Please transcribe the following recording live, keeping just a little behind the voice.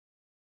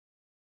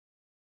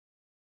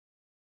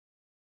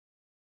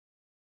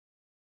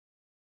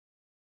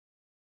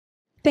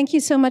Thank you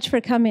so much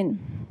for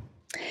coming.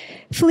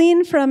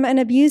 Fleeing from an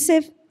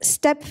abusive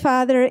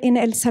stepfather in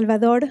El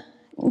Salvador,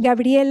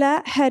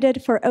 Gabriela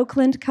headed for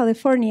Oakland,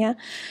 California,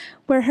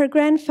 where her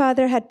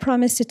grandfather had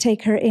promised to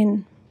take her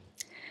in.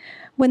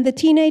 When the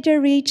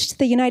teenager reached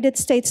the United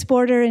States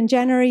border in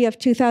January of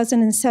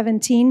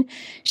 2017,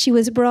 she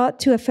was brought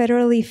to a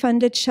federally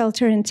funded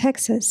shelter in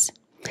Texas.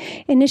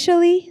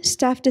 Initially,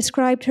 staff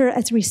described her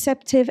as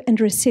receptive and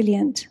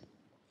resilient.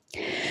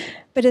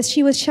 But as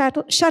she was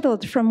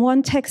shuttled from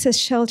one Texas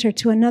shelter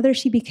to another,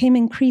 she became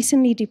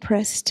increasingly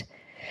depressed.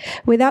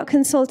 Without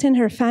consulting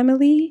her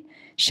family,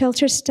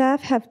 shelter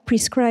staff have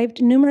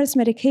prescribed numerous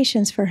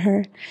medications for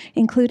her,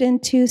 including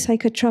 2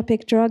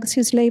 psychotropic drugs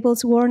whose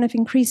labels warn of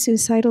increased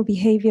suicidal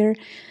behavior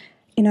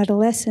in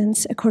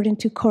adolescents, according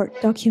to court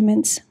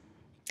documents.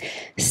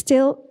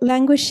 Still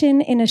languishing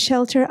in a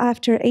shelter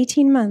after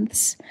 18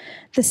 months,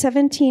 the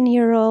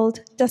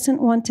 17-year-old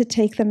doesn't want to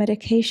take the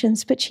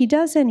medications, but she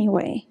does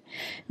anyway,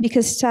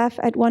 because staff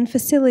at one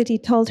facility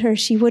told her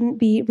she wouldn't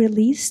be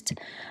released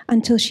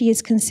until she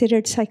is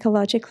considered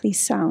psychologically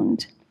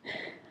sound.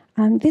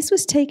 This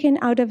was taken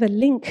out of a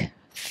link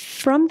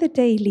from the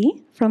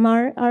Daily, from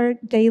our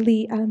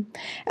daily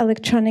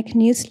electronic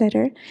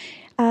newsletter,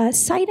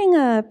 citing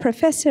a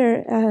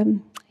professor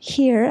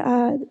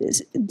here,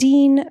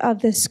 Dean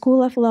of the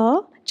School of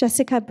Law,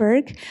 Jessica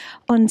Berg,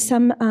 on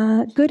some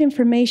good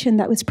information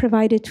that was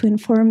provided to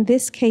inform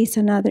this case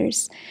and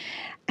others.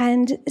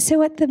 And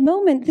so at the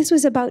moment, this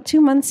was about 2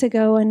 months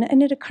ago,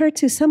 and it occurred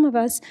to some of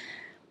us,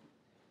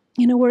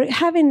 you know, we're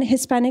having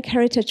Hispanic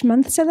Heritage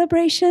Month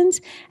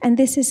celebrations, and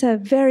this is a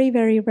very,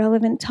 very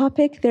relevant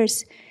topic.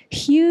 There's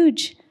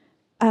huge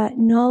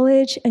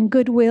knowledge and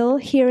goodwill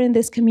here in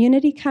this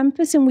community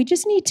campus, and we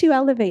just need to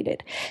elevate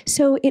it.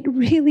 So it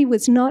really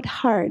was not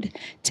hard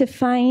to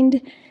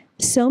find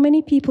so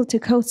many people to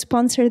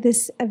co-sponsor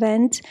this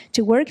event,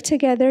 to work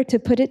together, to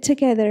put it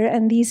together,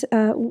 and these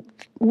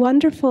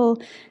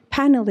wonderful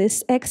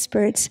panelists,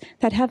 experts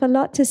that have a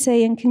lot to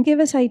say and can give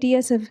us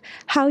ideas of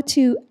how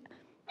to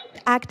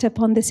act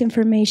upon this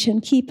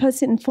information, keep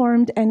us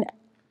informed, and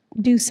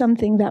do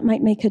something that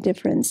might make a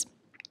difference.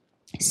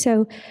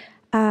 So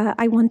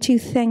I want to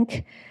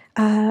thank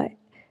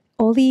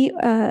all the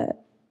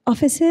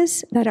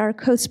offices that are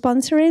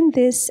co-sponsoring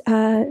this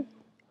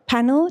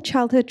panel,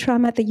 Childhood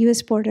Trauma at the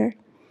U.S. Border.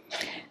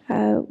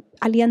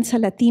 Alianza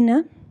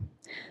Latina,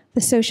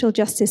 the Social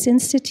Justice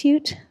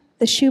Institute,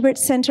 the Schubert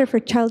Center for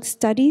Child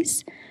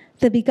Studies,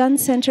 the Begun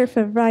Center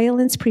for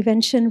Violence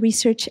Prevention,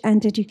 Research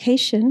and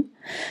Education,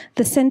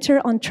 the Center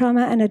on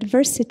Trauma and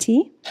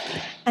Adversity,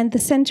 and the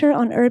Center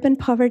on Urban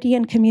Poverty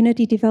and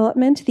Community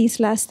Development, these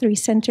last 3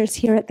 centers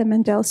here at the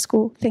Mandel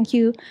School. Thank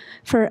you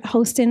for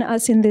hosting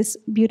us in this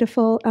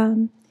beautiful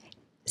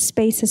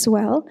space as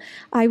well.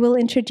 I will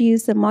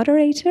introduce the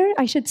moderator.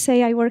 I should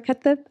say I work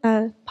at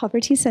the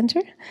Poverty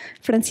Center,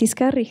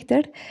 Francisca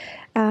Richter,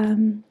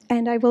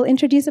 and I will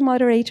introduce the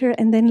moderator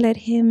and then let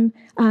him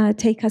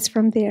take us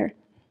from there.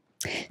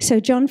 So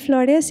John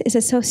Flores is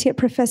Associate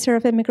Professor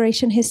of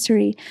Immigration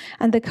History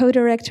and the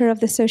co-director of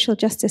the Social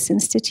Justice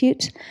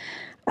Institute.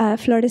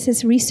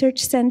 Flores' research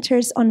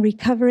centers on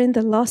recovering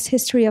the lost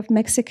history of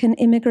Mexican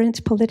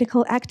immigrant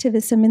political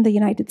activism in the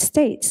United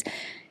States.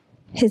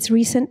 His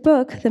recent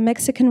book, The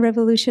Mexican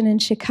Revolution in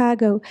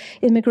Chicago,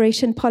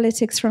 Immigration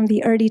Politics from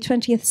the Early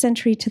 20th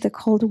Century to the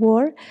Cold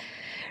War,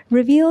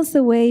 reveals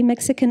the way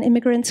Mexican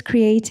immigrants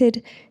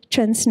created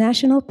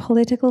transnational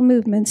political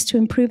movements to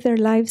improve their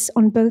lives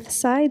on both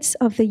sides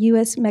of the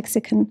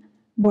U.S.-Mexican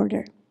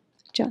border.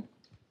 John.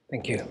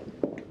 Thank you.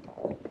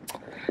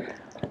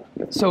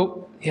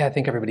 So, yeah, I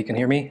think everybody can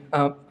hear me.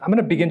 I'm going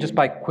to begin just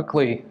by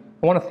quickly,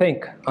 I want to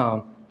thank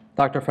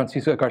Dr.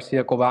 Francisca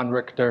Garcia Coban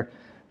Richter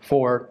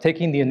for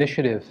taking the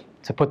initiative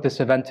to put this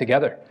event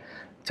together,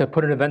 to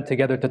put an event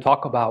together to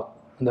talk about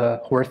the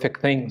horrific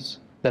things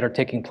that are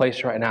taking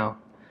place right now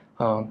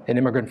in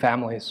immigrant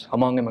families,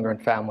 among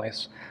immigrant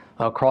families,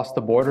 across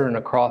the border and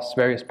across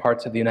various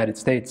parts of the United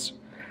States.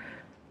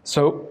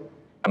 So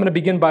I'm going to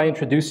begin by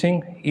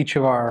introducing each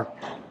of our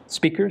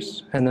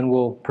speakers, and then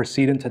we'll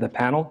proceed into the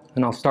panel.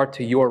 And I'll start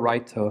to your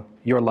right to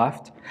your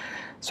left.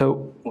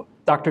 So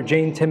Dr.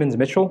 Jane Timmons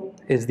Mitchell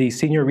is the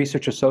Senior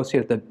Research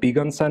Associate at the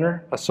Begun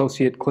Center,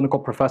 Associate Clinical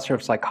Professor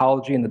of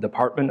Psychology in the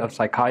Department of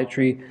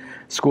Psychiatry,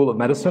 School of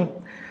Medicine.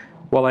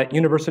 While at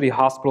University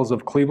Hospitals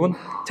of Cleveland,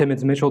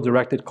 Timmons Mitchell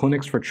directed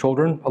clinics for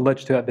children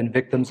alleged to have been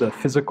victims of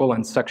physical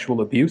and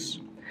sexual abuse.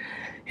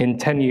 In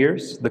 10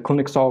 years, the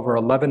clinic saw over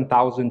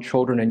 11,000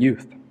 children and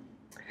youth.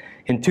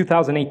 In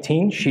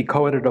 2018, she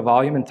co-edited a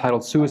volume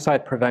entitled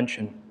Suicide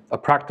Prevention, a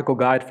practical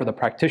guide for the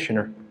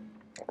practitioner.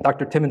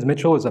 Dr. Timmons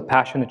Mitchell is a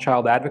passionate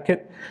child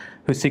advocate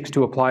who seeks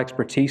to apply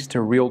expertise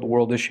to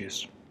real-world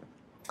issues.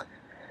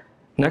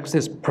 Next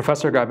is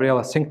Professor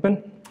Gabriela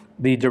Sinkman,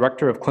 the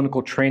Director of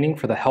Clinical Training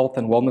for the Health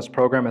and Wellness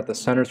Program at the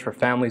Centers for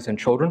Families and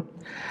Children.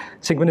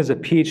 Sinkman is a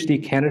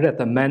PhD candidate at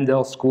the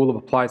Mandel School of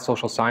Applied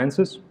Social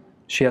Sciences.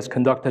 She has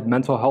conducted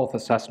mental health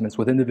assessments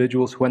with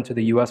individuals who enter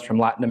the U.S. from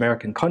Latin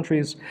American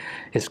countries,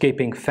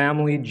 escaping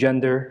family,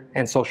 gender,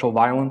 and social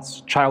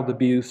violence, child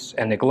abuse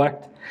and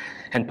neglect,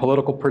 and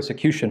political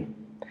persecution.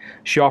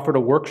 She offered a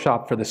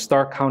workshop for the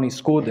Stark County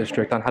School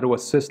District on how to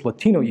assist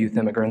Latino youth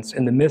immigrants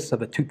in the midst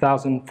of a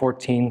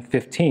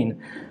 2014-15,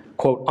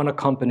 quote,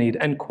 unaccompanied,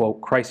 end quote,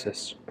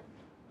 crisis.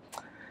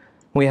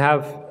 We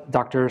have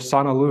Dr.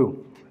 Sana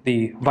Liu,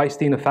 the Vice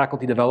Dean of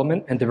Faculty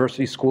Development and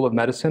Diversity School of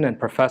Medicine and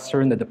professor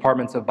in the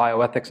Departments of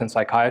Bioethics and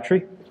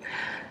Psychiatry.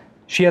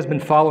 She has been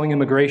following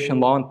immigration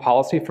law and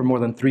policy for more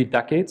than 3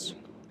 decades,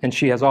 and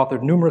she has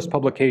authored numerous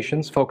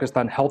publications focused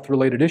on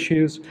health-related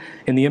issues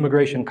in the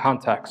immigration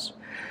context.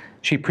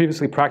 She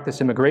previously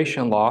practiced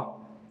immigration law,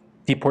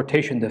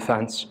 deportation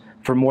defense,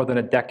 for more than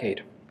a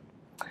decade.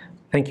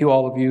 Thank you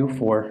all of you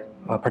for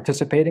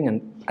participating,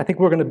 and I think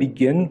we're going to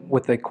begin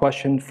with a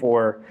question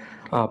for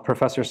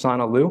Professor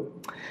Sana Liu,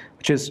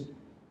 which is,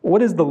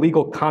 what is the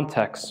legal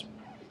context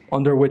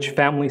under which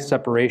family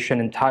separation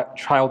and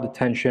child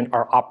detention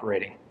are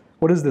operating?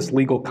 What is this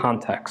legal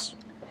context?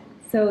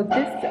 So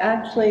this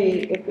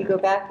actually, if we go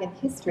back in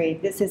history,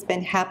 this has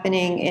been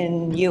happening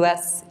in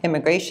U.S.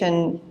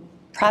 immigration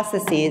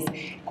processes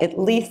at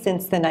least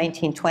since the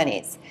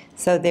 1920s.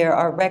 So there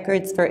are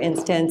records, for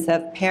instance,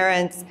 of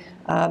parents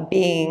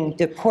being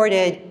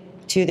deported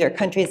to their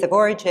countries of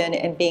origin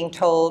and being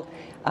told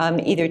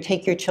either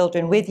take your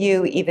children with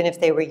you, even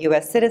if they were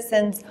U.S.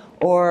 citizens,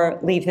 or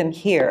leave them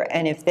here.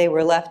 And if they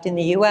were left in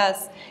the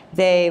U.S.,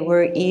 they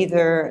were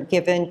either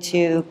given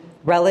to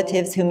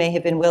relatives who may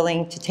have been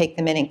willing to take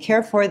them in and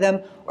care for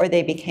them, or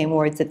they became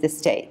wards of the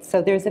state.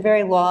 So there's a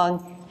very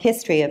long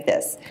history of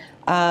this.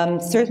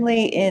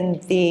 Certainly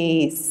in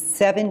the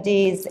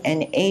 70s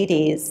and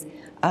 80s,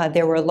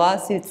 there were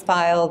lawsuits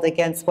filed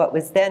against what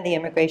was then the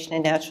Immigration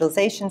and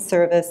Naturalization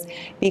Service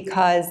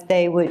because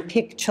they would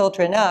pick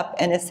children up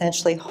and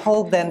essentially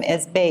hold them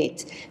as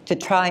bait to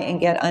try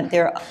and get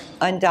their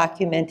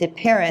undocumented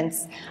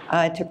parents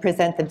to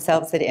present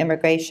themselves at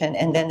immigration,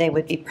 and then they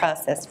would be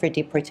processed for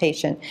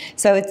deportation.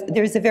 So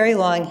there's a very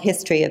long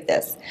history of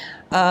this.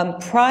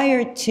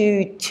 Prior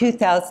to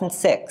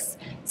 2006,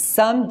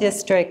 some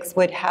districts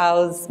would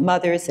house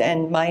mothers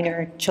and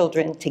minor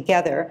children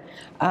together.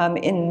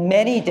 In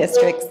many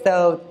districts,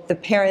 though, the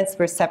parents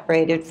were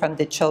separated from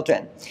the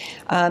children.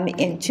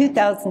 In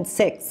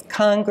 2006,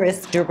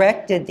 Congress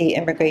directed the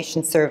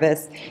Immigration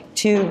Service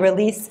to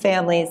release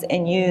families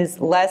and use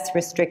less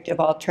restrictive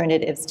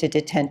alternatives to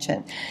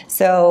detention.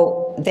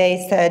 So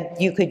they said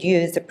you could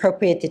use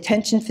appropriate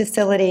detention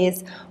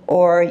facilities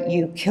or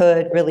you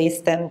could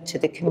release them to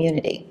the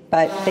community,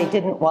 but they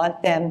didn't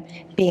want them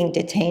being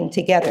detained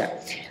together.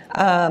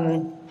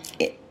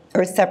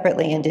 Or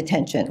separately in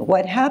detention.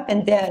 What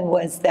happened then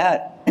was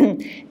that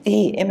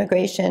the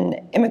Immigration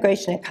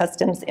and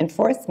Customs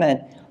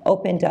Enforcement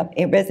opened up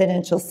a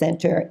residential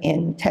center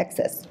in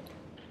Texas.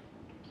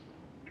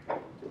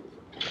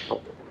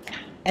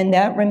 And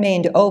that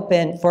remained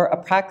open for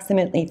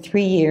approximately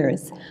 3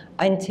 years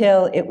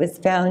until it was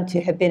found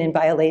to have been in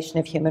violation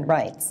of human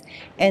rights.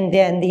 And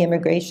then the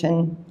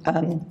Immigration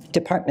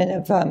Department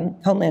of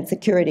Homeland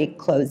Security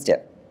closed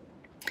it.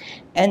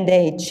 And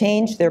they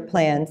changed their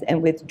plans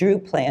and withdrew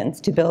plans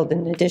to build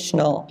an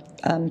additional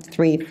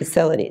 3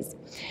 facilities.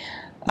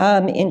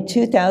 In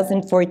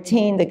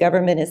 2014, the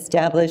government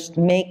established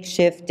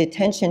makeshift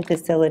detention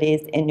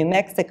facilities in New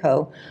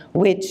Mexico,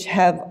 which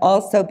have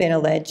also been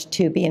alleged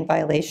to be in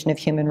violation of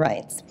human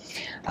rights.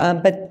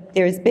 But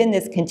there's been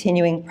this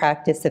continuing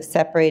practice of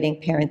separating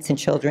parents and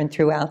children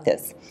throughout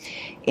this.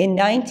 In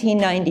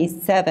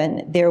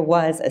 1997, there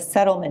was a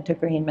settlement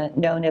agreement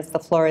known as the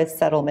Flores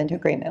Settlement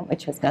Agreement,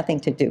 which has nothing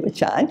to do with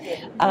John.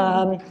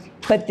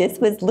 But this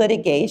was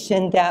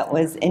litigation that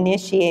was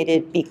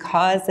initiated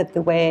because of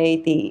the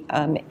way the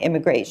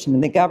immigration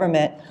and the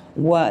government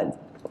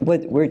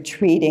were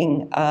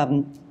treating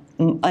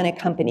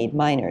unaccompanied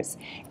minors.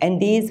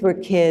 And these were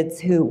kids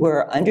who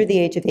were under the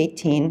age of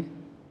 18,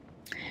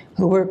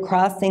 who were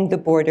crossing the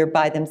border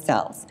by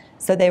themselves.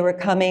 So they were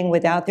coming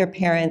without their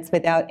parents,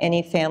 without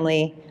any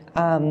family,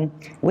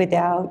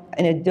 without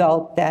an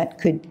adult that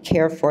could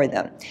care for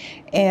them.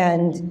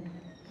 And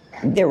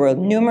there were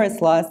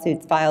numerous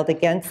lawsuits filed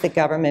against the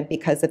government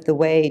because of the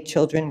way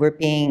children were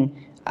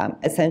being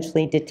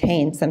essentially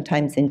detained,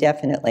 sometimes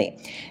indefinitely.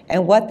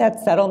 And what that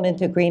settlement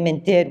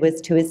agreement did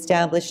was to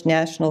establish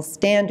national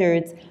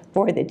standards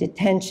for the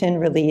detention,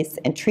 release,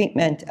 and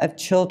treatment of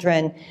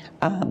children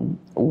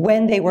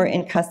when they were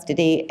in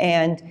custody,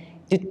 and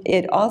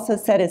it also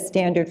set a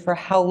standard for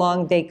how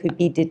long they could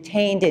be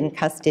detained in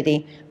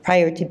custody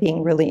prior to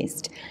being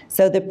released.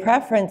 So the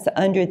preference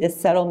under this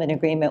settlement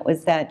agreement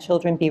was that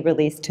children be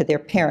released to their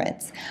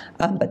parents.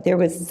 But there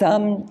was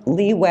some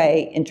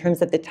leeway in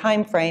terms of the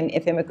time frame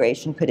if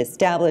immigration could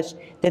establish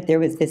that there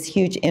was this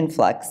huge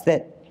influx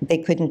that they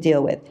couldn't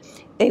deal with.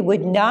 They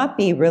would not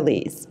be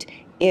released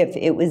if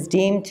it was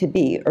deemed to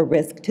be a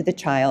risk to the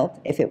child,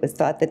 if it was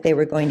thought that they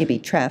were going to be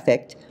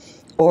trafficked,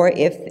 or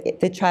if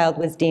the child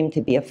was deemed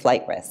to be a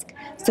flight risk.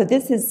 So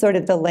this is sort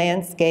of the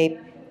landscape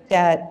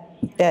that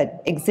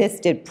that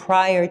existed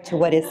prior to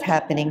what is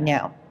happening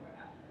now.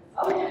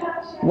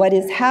 What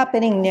is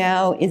happening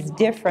now is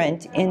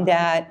different in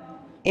that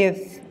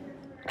if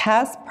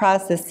past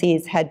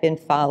processes had been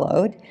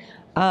followed,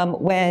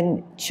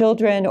 when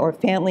children or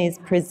families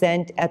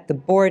present at the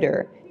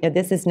border, now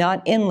this is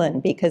not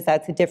inland because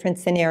that's a different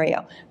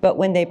scenario, but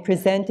when they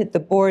present at the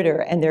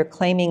border and they're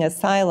claiming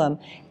asylum,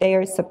 they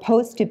are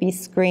supposed to be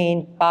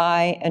screened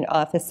by an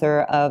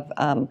officer of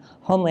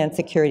Homeland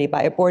Security,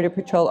 by a Border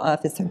Patrol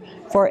officer,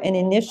 for an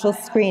initial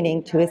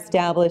screening to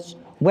establish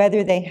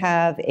whether they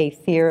have a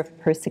fear of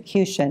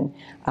persecution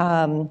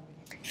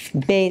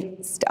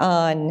based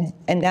on,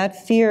 and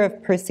that fear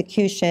of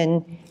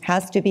persecution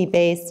has to be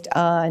based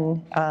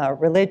on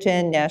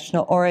religion,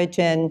 national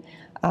origin,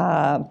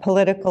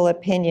 political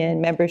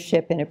opinion,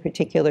 membership in a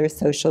particular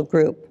social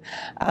group.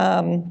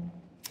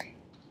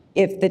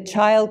 If the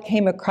child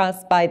came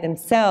across by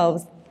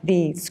themselves,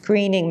 the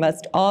screening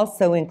must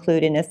also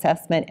include an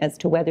assessment as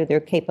to whether they're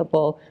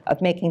capable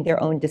of making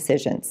their own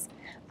decisions,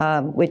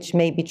 which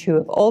may be true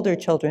of older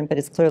children, but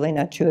is clearly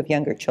not true of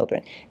younger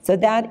children. So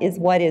that is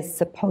what is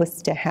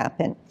supposed to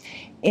happen.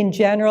 In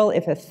general,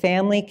 if a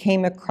family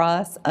came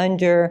across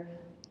under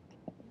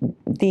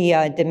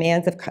the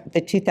demands of the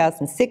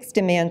 2006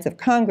 demands of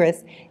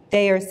Congress,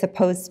 they are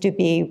supposed to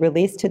be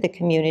released to the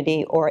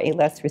community or a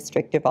less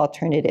restrictive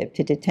alternative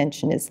to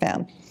detention is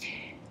found.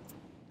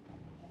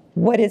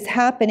 What is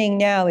happening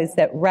now is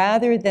that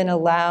rather than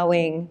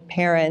allowing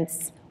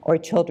parents or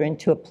children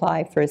to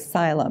apply for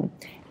asylum,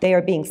 they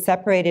are being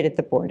separated at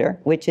the border,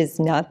 which is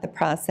not the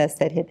process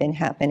that had been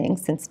happening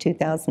since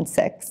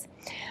 2006.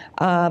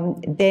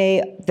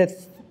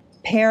 The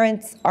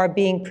parents are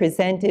being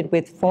presented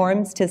with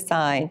forms to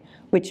sign,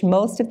 which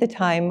most of the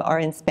time are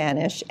in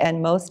Spanish,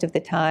 and most of the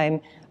time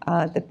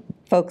the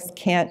folks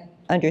can't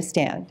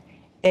understand.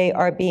 They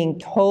are being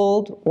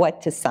told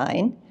what to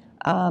sign.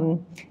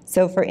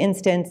 So for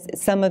instance,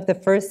 some of the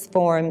first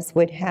forms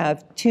would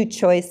have two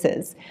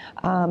choices,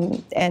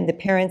 and the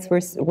parents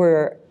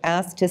were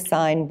asked to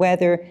sign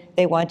whether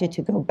they wanted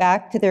to go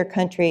back to their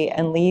country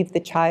and leave the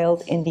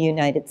child in the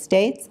United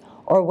States,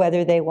 or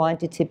whether they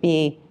wanted to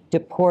be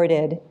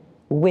deported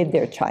with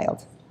their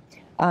child.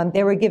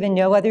 They were given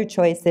no other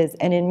choices,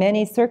 and in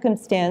many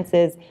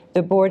circumstances,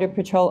 the Border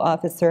Patrol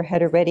officer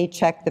had already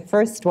checked the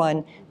first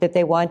one, that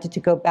they wanted to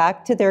go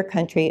back to their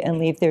country and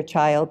leave their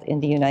child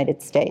in the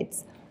United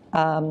States.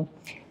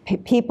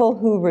 People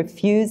who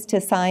refused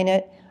to sign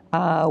it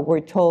were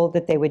told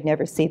that they would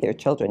never see their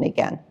children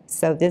again.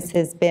 So this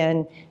is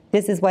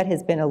what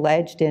has been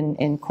alleged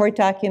in court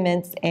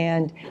documents,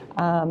 and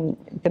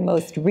the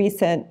most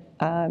recent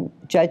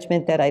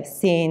judgment that I've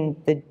seen,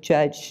 the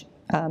judge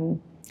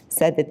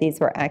said that these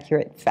were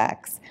accurate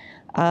facts.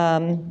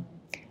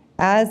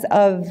 As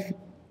of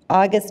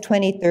August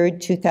 23rd,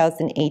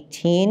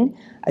 2018,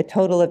 a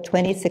total of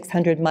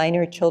 2,600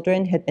 minor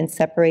children had been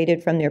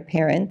separated from their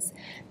parents.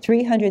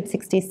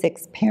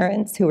 366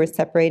 parents who were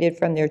separated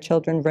from their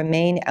children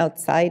remain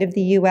outside of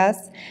the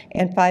U.S.,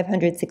 and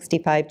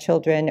 565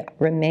 children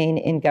remain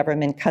in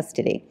government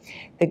custody.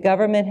 The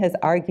government has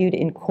argued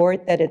in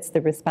court that it's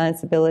the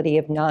responsibility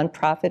of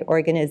nonprofit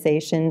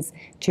organizations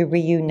to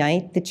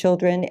reunite the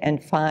children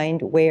and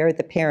find where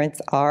the parents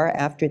are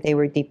after they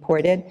were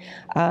deported.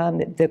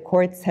 The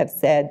courts have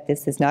said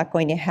this is not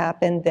going to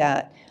happen,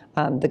 that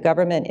the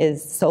government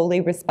is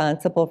solely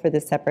responsible for the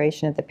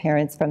separation of the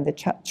parents from the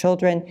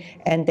children,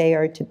 and they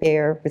are to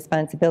bear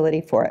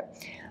responsibility for it.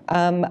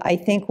 I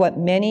think what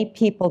many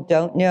people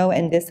don't know,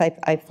 and this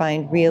I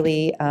find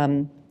really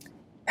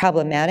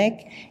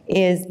problematic,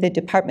 is the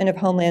Department of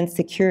Homeland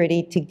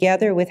Security,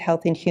 together with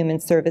Health and Human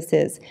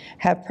Services,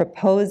 have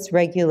proposed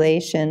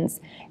regulations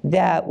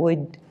that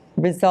would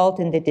result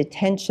in the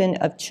detention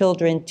of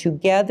children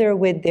together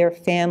with their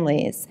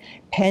families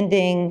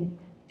pending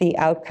the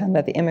outcome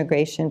of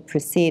immigration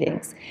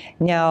proceedings.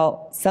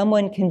 Now,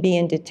 someone can be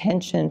in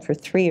detention for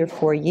 3 or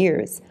 4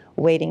 years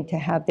waiting to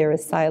have their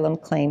asylum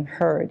claim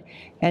heard.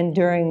 And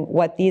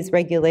what these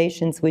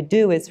regulations would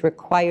do is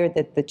require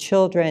that the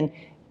children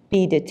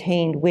be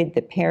detained with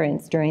the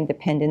parents during the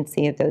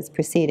pendency of those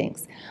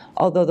proceedings.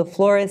 Although the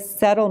Flores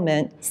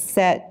settlement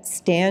set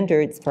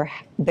standards for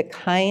the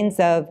kinds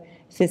of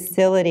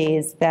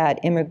facilities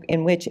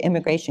in which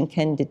immigration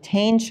can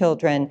detain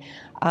children,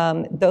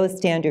 those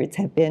standards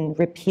have been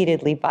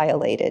repeatedly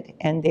violated,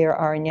 and there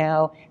are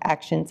now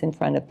actions in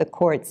front of the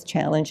courts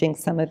challenging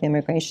some of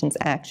immigration's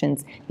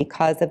actions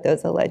because of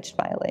those alleged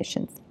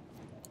violations.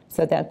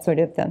 So that's sort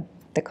of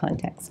the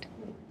context.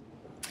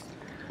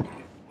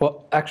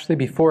 Well, actually,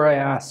 before I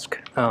ask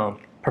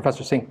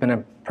Professor Sinkman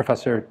and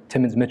Professor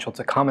Timmons-Mitchell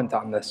to comment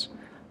on this,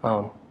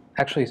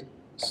 actually,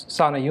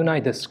 Sana, you and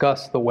I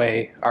discussed the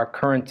way our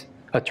current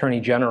Attorney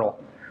General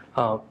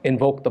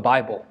invoked the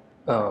Bible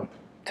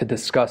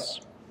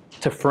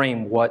to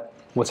frame what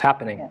was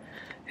happening. Yeah.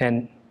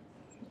 And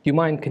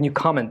can you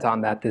comment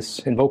on that, this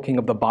invoking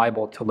of the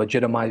Bible to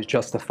legitimize,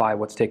 justify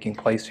what's taking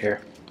place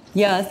here?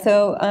 Yeah,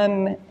 so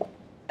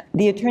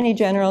the Attorney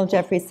General,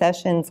 Jeffrey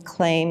Sessions,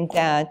 claimed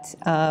that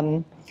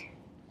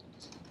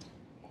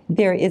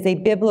there is a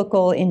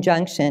biblical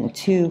injunction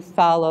to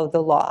follow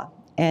the law,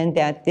 and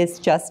that this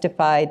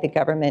justified the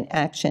government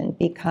action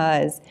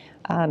because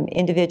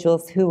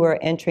individuals who were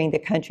entering the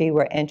country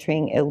were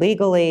entering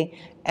illegally,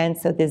 and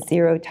so the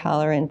zero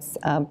tolerance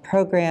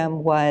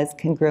program was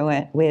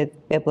congruent with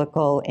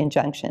biblical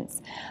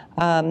injunctions.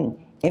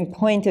 In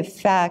point of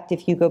fact,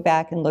 if you go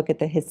back and look at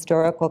the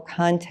historical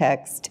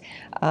context,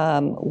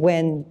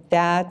 when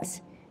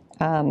that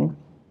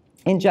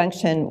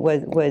injunction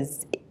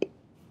was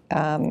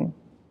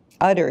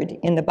uttered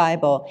in the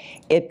Bible,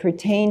 it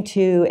pertained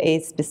to a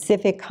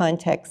specific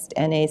context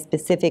and a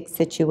specific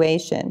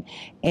situation.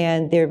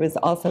 And there was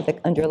also the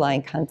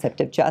underlying concept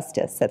of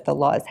justice, that the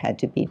laws had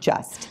to be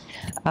just.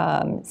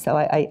 So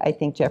I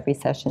think Jeffrey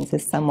Sessions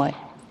is somewhat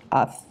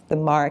off the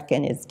mark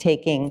and is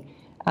taking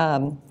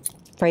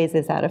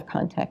phrases out of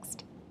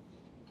context.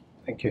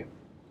 Thank you.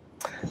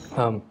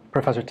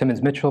 Professor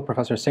Timmons-Mitchell,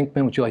 Professor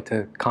Sinkman, would you like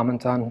to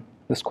comment on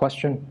this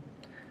question?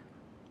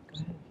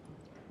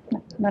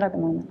 Not at the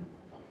moment.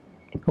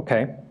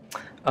 Okay.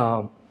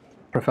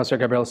 Professor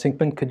Gabriela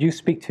Sinkman, could you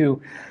speak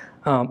to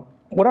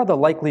what are the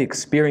likely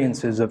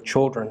experiences of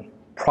children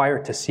prior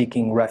to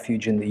seeking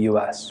refuge in the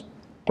U.S.?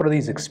 What are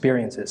these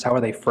experiences? How are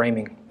they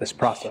framing this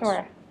process?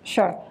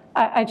 Sure.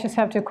 I just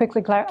have to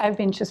quickly clarify, I've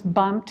been just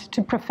bumped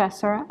to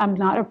professor. I'm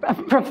not a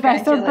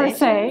professor per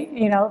se,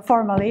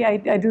 formally.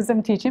 I do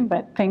some teaching,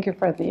 but thank you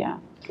for the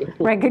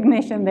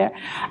recognition there.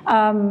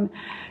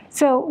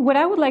 So what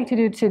I would like to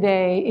do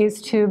today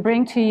is to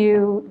bring to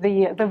you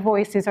the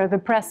voices or the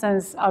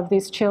presence of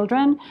these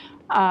children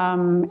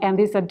and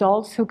these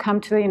adults who come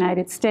to the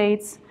United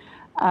States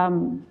let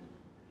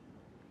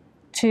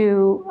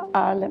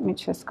me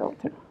just go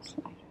through the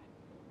slide.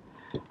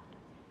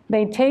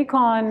 They take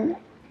on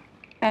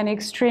an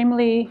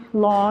extremely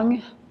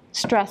long,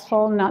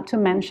 stressful, not to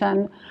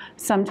mention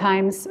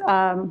sometimes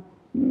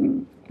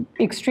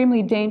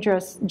extremely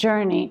dangerous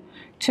journey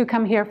to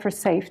come here for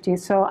safety.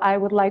 So I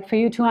would like for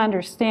you to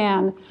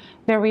understand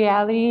the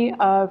reality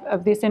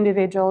of these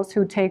individuals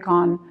who take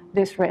on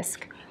this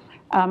risk.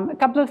 A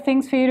couple of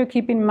things for you to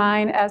keep in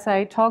mind as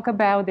I talk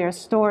about their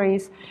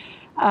stories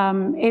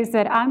is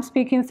that I'm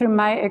speaking through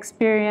my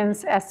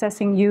experience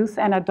assessing youth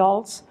and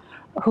adults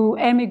who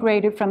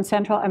emigrated from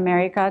Central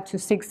America to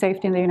seek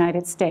safety in the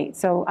United States.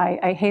 So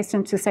I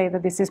hasten to say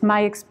that this is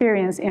my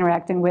experience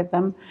interacting with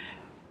them.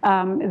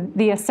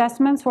 The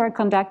assessments were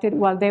conducted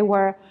while they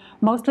were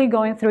mostly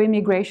going through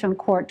immigration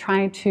court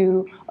trying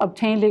to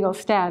obtain legal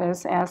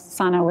status, as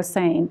Sana was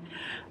saying.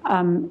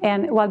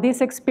 And while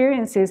these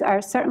experiences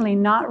are certainly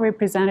not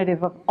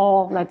representative of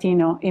all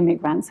Latino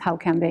immigrants, how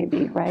can they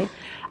be, right?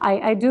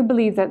 I do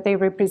believe that they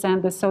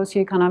represent the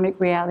socioeconomic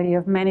reality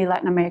of many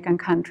Latin American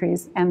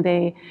countries, and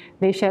they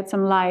shed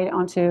some light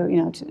onto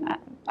to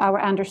our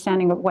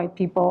understanding of why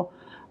people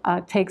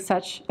take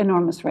such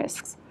enormous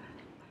risks.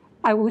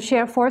 I will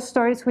share 4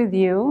 stories with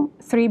you.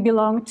 3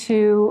 belong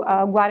to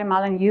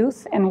Guatemalan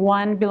youth, and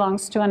 1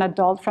 belongs to an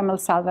adult from El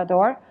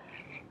Salvador.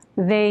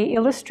 They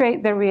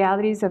illustrate the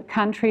realities of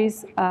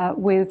countries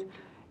with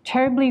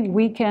terribly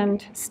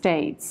weakened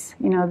states.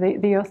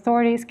 The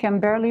authorities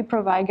can barely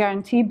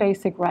guarantee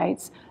basic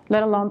rights,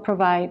 let alone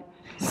provide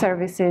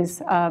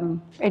services,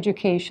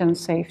 education,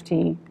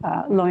 safety,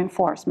 law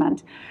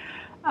enforcement.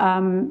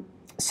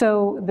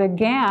 So the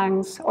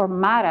gangs, or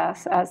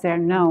maras as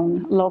they're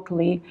known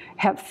locally,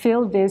 have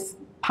filled this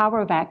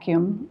power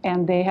vacuum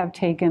and they have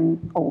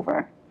taken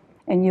over.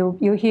 And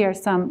you hear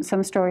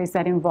some stories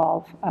that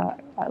involve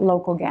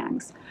local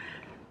gangs.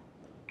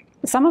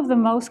 Some of the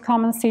most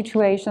common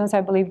situations,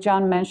 I believe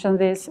John mentioned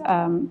this,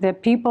 the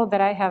people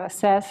that I have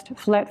assessed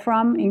fled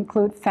from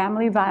include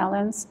family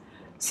violence,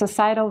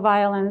 societal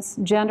violence,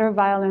 gender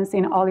violence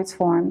in all its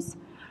forms,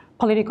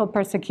 political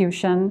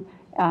persecution,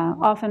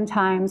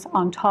 oftentimes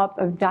on top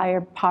of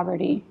dire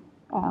poverty,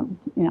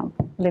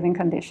 living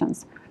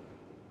conditions.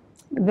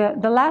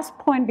 The last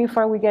point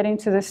before we get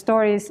into the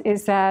stories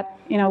is that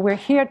we're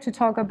here to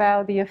talk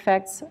about the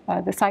effects,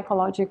 the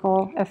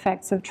psychological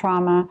effects of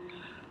trauma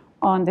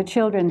on the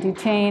children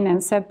detained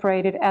and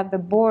separated at the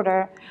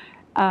border.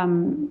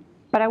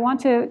 But I want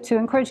to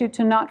encourage you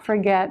to not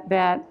forget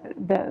that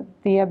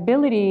the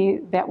ability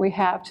that we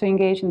have to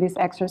engage in this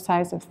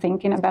exercise of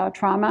thinking about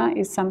trauma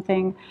is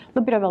something, a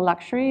little bit of a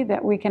luxury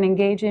that we can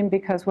engage in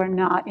because we're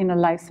not in a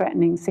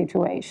life-threatening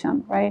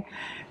situation, right?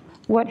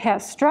 What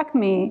has struck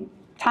me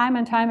time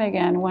and time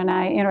again when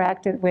I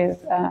interacted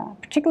with,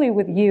 particularly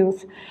with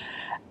youth,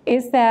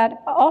 is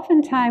that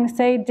oftentimes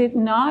they did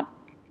not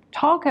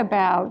talk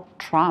about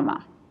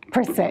trauma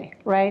per se,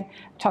 right?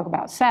 Talk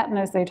about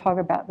sadness, they talk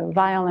about the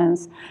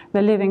violence,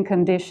 the living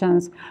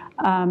conditions.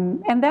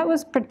 And that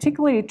was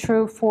particularly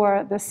true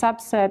for the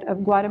subset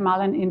of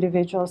Guatemalan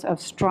individuals of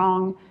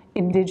strong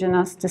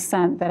indigenous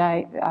descent that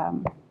I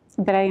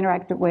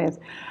interacted with.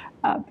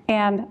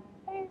 And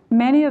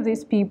many of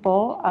these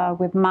people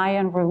with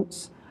Mayan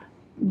roots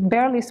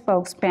barely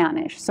spoke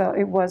Spanish, so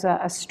it was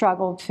a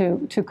struggle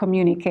to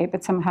communicate,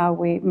 but somehow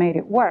we made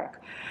it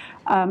work.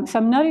 So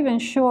I'm not even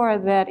sure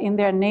that in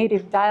their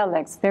native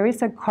dialects there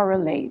is a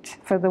correlate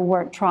for the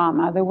word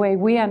trauma, the way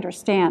we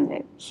understand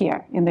it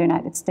here in the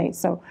United States.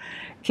 So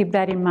keep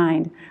that in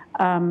mind.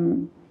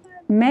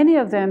 Many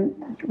of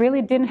them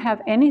really didn't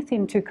have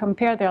anything to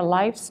compare their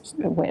lives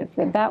with.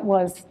 That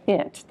was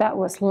it. That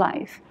was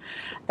life.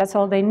 That's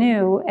all they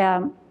knew.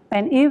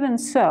 And even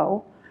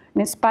so,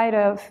 in spite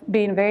of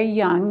being very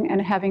young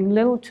and having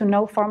little to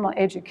no formal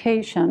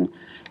education,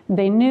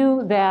 they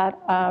knew that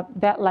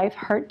that life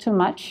hurt too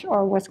much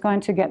or was going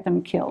to get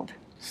them killed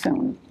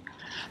soon.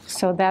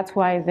 So that's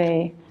why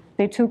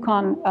they took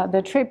on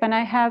the trip. And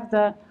I have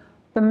the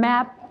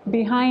map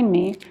behind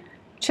me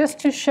just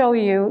to show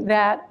you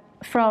that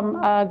from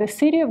the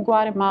city of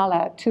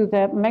Guatemala to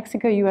the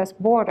Mexico-US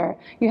border,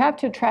 you have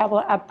to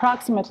travel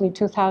approximately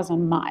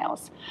 2,000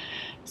 miles.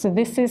 So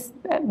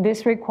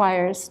this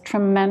requires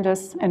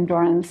tremendous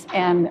endurance,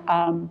 and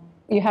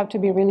you have to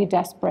be really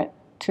desperate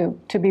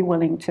to be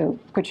willing to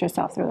put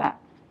yourself through that.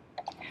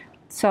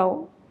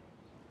 So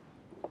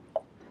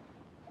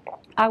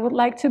I would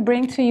like to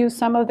bring to you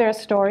some of their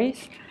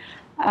stories.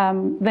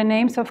 The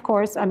names, of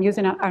course, I'm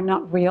using are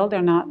not real.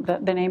 They're not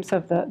the names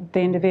of the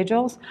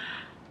individuals.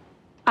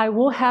 I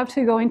will have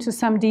to go into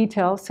some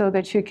detail so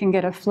that you can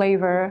get a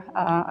flavor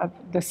of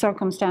the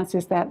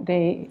circumstances that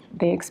they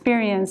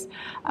experience.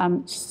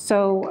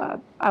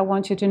 I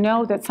want you to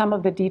know that some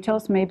of the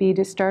details may be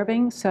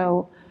disturbing,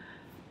 so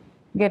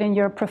get in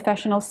your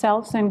professional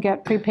selves and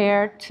get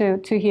prepared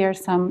to hear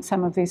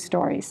some of these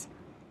stories.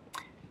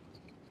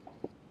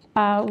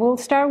 We'll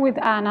start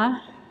with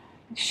Ana.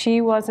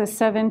 She was a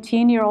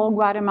 17-year-old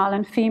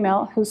Guatemalan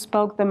female who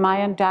spoke the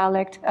Mayan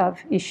dialect of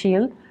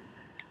Ixil.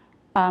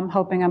 I'm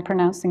hoping I'm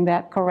pronouncing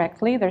that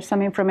correctly. There's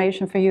some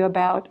information for you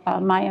about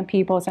Mayan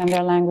peoples and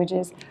their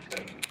languages.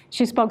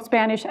 She spoke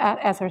Spanish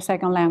as her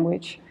second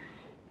language.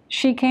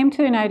 She came to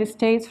the United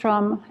States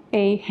from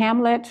a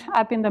hamlet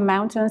up in the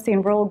mountains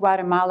in rural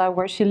Guatemala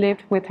where she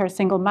lived with her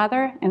single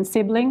mother and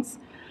siblings.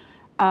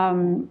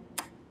 And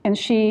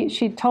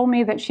she told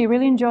me that she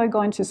really enjoyed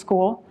going to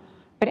school,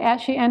 but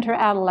as she entered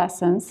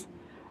adolescence,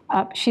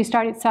 she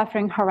started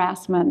suffering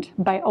harassment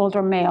by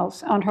older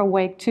males on her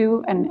way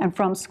to and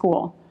from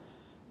school.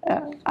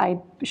 I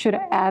should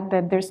add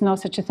that there's no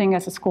such a thing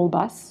as a school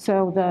bus,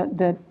 so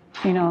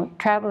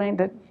traveling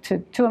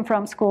to and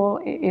from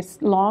school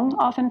is long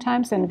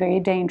oftentimes and very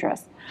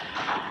dangerous.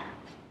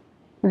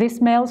 These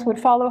males would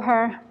follow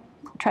her,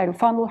 try to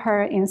fondle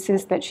her,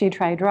 insist that she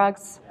try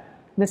drugs.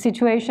 The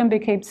situation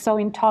became so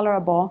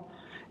intolerable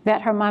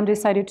that her mom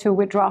decided to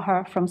withdraw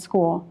her from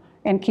school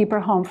and keep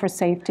her home for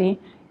safety,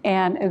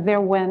 and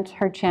there went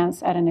her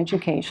chance at an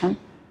education.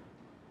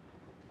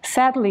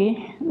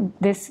 Sadly,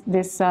 this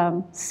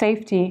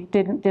safety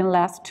didn't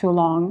last too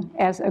long,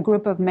 as a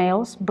group of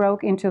males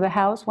broke into the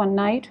house one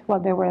night while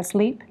they were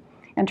asleep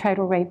and tried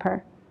to rape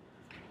her.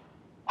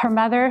 Her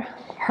mother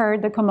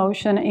heard the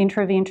commotion and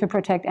intervened to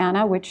protect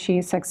Ana, which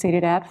she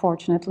succeeded at,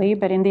 fortunately,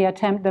 but in the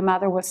attempt, the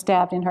mother was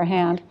stabbed in her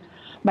hand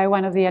by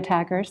one of the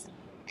attackers.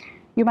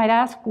 You might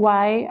ask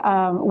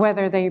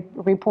whether they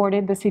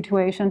reported the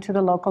situation to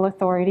the local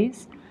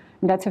authorities.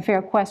 And that's a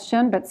fair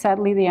question, but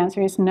sadly the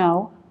answer is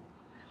no.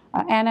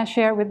 Ana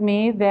shared with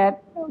me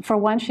that, for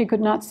one, she could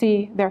not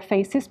see their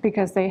faces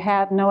because they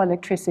had no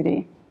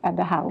electricity at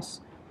the house.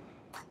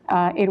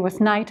 It was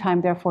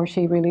nighttime, therefore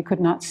she really could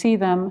not see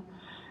them.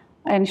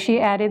 And she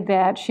added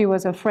that she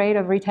was afraid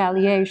of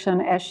retaliation,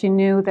 as she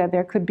knew that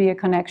there could be a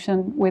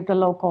connection with the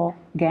local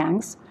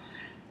gangs.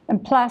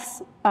 And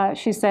plus,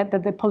 she said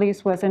that the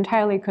police was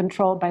entirely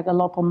controlled by the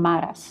local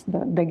maras,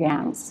 the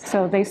gangs.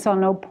 So they saw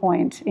no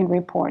point in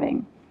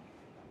reporting.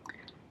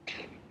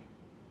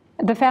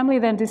 The family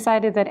then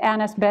decided that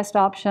Ana's best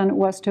option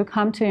was to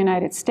come to the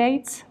United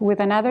States with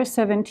another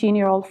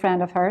 17-year-old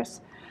friend of hers.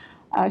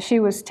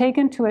 She was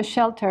taken to a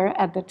shelter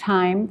at the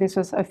time. This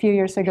was a few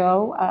years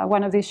ago,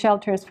 one of these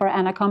shelters for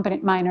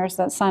unaccompanied minors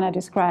that Sana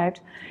described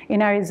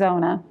in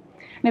Arizona.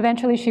 And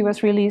eventually she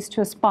was released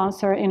to a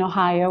sponsor in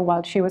Ohio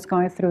while she was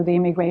going through the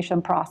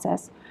immigration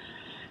process.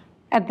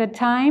 At the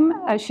time,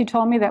 she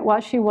told me that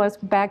while she was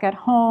back at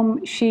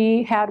home,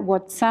 she had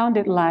what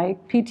sounded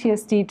like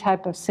PTSD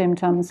type of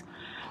symptoms.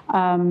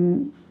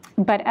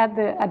 But at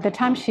the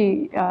time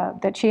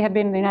that she had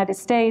been in the United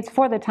States,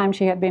 for the time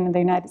she had been in the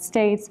United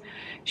States,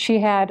 she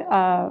had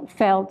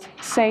felt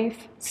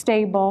safe,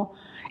 stable,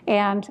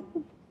 and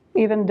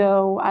even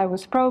though I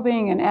was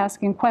probing and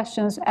asking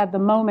questions, at the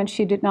moment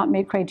she did not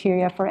meet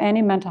criteria for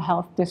any mental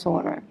health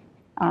disorder.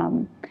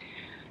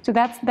 So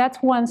that's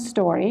one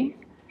story.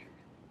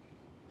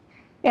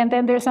 And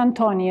then there's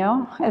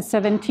Antonio, a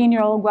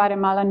 17-year-old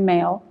Guatemalan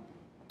male.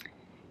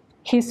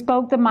 He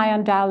spoke the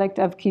Mayan dialect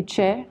of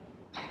Quiche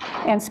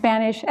and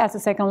Spanish as a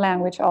second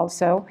language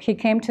also. He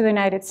came to the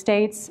United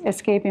States,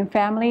 escaping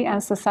family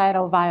and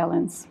societal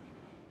violence.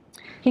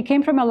 He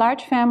came from a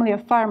large family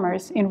of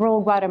farmers in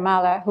rural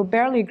Guatemala who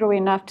barely grew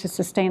enough to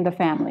sustain the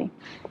family.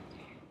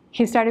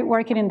 He started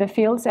working in the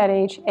fields at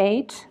age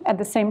 8, at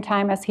the same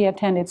time as he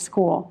attended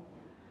school.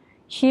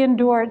 He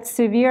endured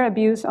severe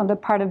abuse on the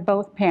part of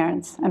both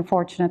parents,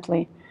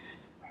 unfortunately,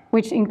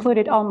 which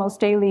included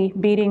almost daily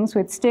beatings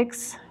with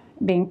sticks,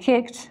 being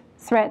kicked,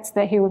 threats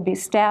that he would be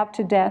stabbed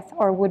to death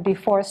or would be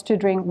forced to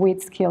drink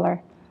weed's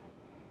killer.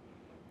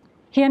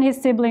 He and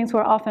his siblings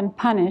were often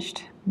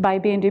punished by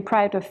being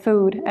deprived of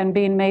food and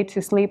being made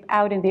to sleep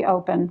out in the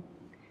open.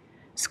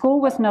 School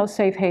was no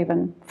safe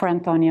haven for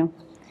Antonio.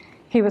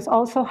 He was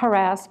also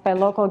harassed by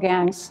local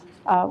gangs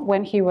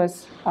when he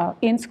was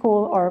in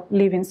school or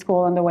leaving school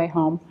on the way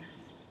home.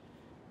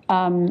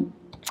 I'm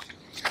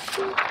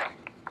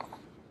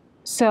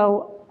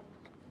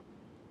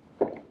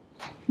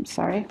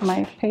sorry,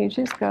 my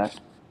pages got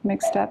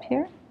mixed up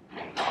here.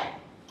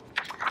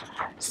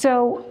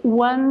 So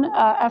one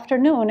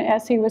afternoon,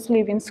 as he was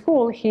leaving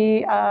school,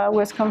 he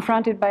was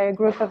confronted by a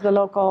group of the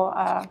local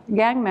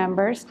gang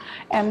members,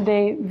 and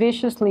they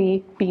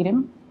viciously beat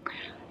him,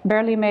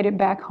 barely made it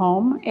back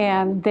home,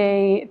 and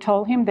they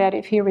told him that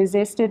if he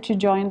resisted to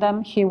join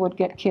them, he would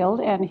get killed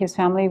and his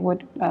family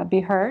would be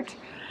hurt.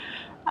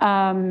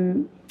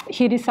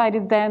 He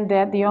decided then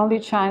that the only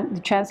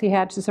chance he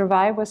had to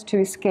survive was to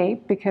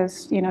escape,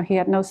 because he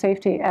had no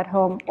safety at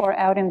home or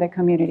out in the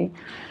community.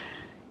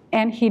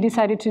 And he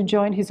decided to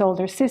join his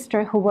older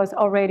sister, who was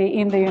already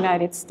in the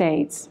United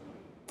States.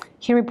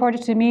 He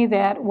reported to me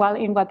that while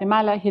in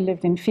Guatemala, he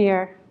lived in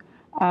fear,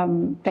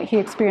 that he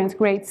experienced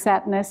great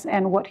sadness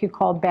and what he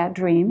called bad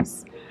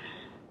dreams.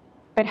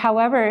 But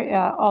however,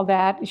 all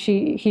that,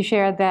 he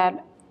shared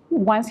that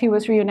once he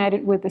was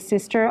reunited with the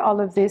sister, all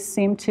of this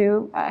seemed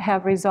to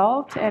have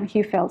resolved, and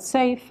he felt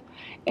safe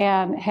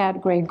and had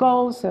great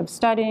goals of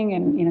studying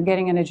and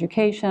getting an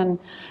education.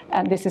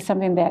 This is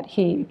something that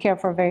he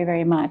cared for very,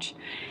 very much.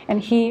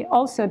 And he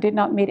also did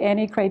not meet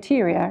any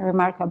criteria,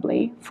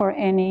 remarkably, for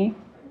any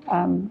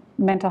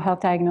mental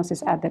health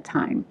diagnosis at the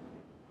time.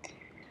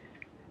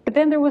 But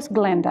then there was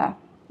Glenda,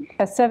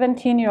 a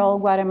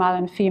 17-year-old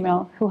Guatemalan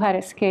female who had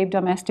escaped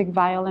domestic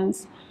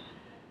violence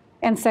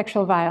and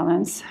sexual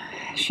violence.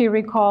 She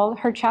recalled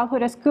her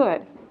childhood as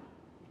good.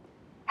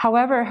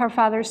 However, her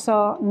father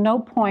saw no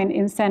point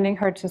in sending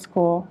her to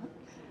school,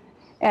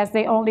 as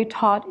they only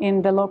taught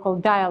in the local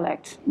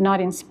dialect,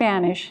 not in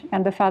Spanish,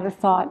 and the father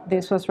thought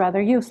this was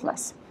rather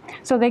useless.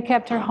 So they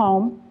kept her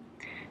home.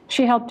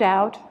 She helped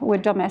out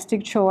with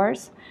domestic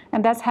chores,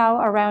 and that's how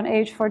around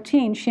age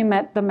 14 she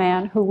met the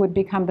man who would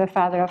become the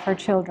father of her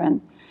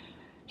children.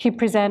 He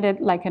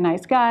presented like a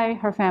nice guy,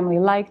 her family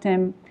liked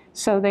him,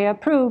 so they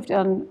approved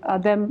on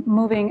them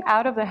moving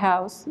out of the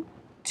house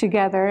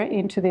together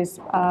into this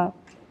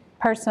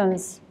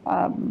person's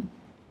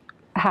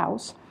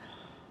house.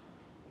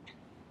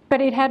 But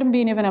it hadn't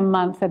been even a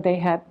month that they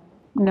had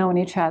known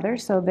each other,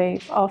 so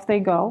off they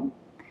go.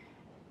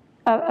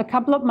 A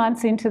couple of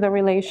months into the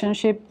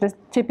relationship, the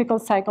typical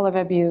cycle of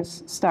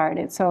abuse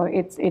started. So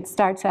it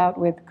starts out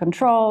with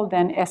control,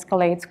 then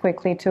escalates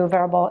quickly to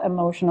verbal,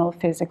 emotional,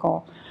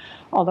 physical,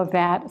 all of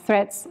that.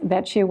 Threats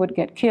that she would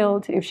get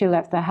killed if she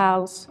left the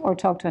house or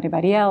talked to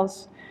anybody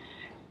else.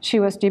 She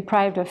was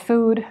deprived of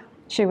food.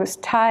 She was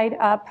tied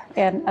up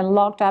and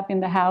locked up in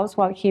the house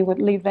while he would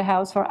leave the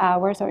house for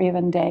hours or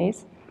even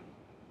days.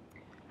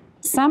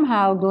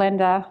 Somehow,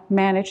 Glenda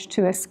managed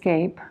to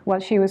escape while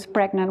she was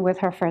pregnant with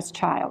her first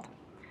child.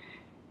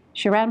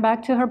 She ran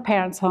back to her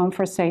parents' home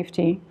for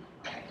safety,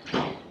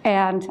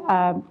 and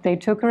they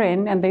took her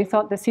in, and they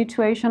thought the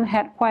situation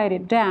had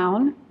quieted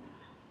down.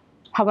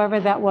 However,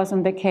 that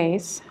wasn't the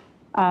case.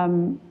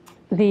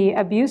 The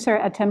abuser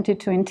attempted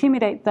to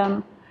intimidate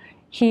them.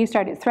 He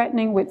started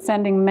threatening with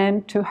sending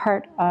men to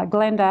hurt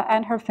Glenda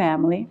and her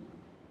family.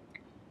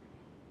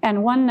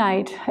 And one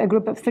night, a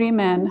group of 3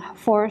 men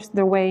forced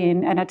their way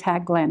in and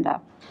attacked Glenda.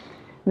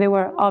 They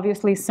were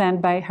obviously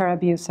sent by her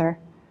abuser.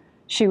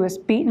 She was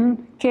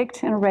beaten,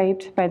 kicked, and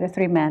raped by the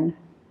 3 men.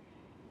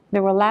 They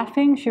were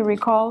laughing, she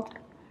recalled,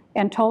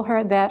 and told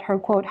her that her,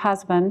 quote,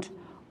 husband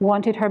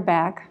wanted her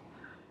back,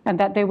 and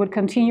that they would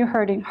continue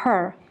hurting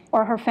her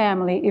or her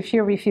family if she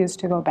refused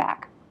to go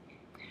back.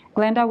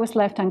 Glenda was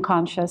left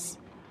unconscious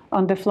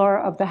on the floor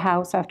of the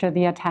house after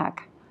the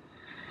attack.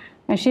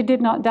 And she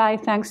did not die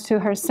thanks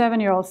to her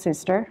 7-year-old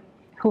sister,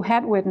 who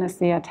had witnessed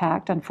the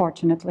attack,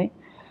 unfortunately,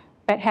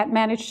 but had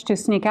managed to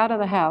sneak out of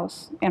the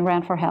house and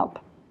ran for help.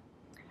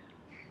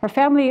 Her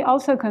family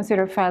also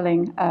considered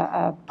filing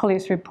a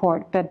police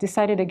report, but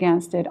decided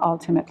against it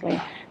ultimately,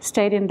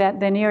 stating that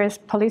the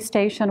nearest police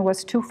station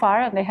was too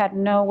far and they had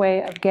no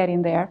way of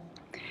getting there.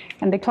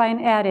 And the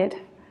client added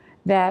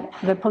that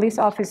the police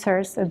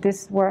officers,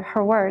 these were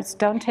her words,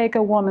 don't take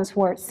a woman's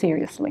word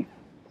seriously.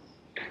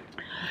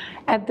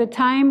 At the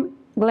time,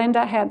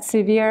 Glenda had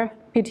severe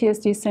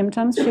PTSD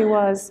symptoms. She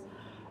was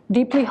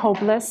deeply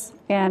hopeless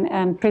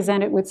and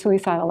presented with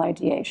suicidal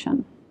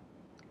ideation.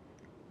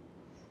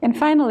 And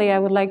finally, I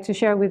would like to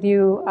share with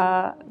you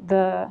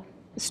the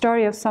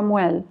story of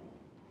Samuel.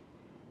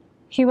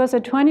 He was a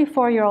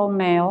 24-year-old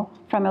male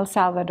from El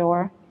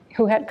Salvador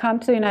who had come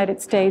to the United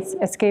States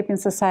escaping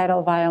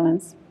societal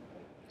violence.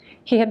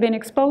 He had been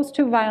exposed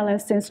to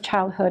violence since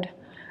childhood,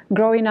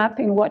 growing up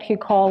in what he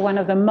called one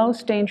of the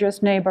most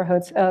dangerous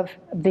neighborhoods of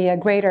the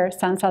greater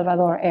San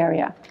Salvador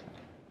area.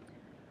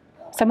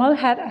 Samuel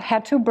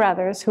had two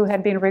brothers who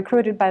had been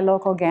recruited by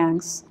local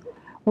gangs,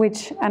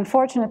 which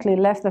unfortunately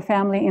left the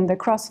family in the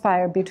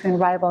crossfire between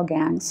rival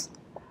gangs.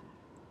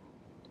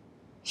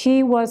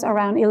 He was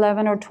around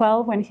 11 or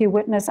 12 when he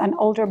witnessed an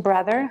older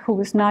brother who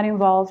was not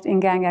involved in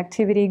gang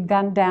activity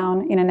gunned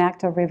down in an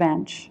act of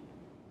revenge.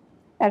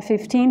 At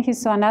 15, he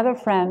saw another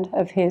friend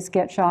of his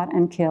get shot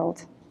and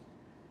killed.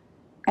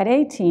 At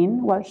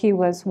 18, while he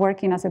was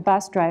working as a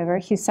bus driver,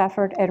 he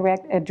suffered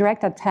a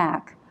direct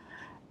attack.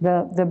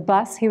 The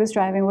bus he was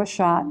driving was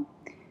shot.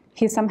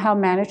 He somehow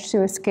managed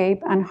to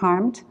escape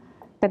unharmed,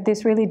 but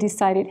this really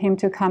decided him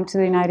to come to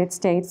the United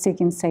States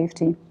seeking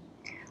safety.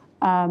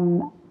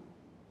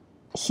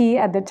 He,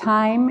 at the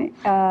time,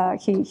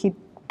 he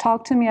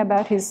talked to me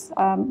about his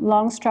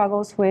long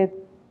struggles with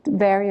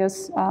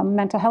various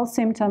mental health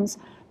symptoms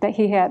that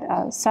he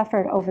had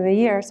suffered over the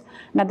years.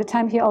 And at the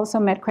time, he also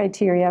met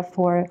criteria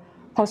for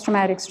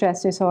post-traumatic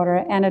stress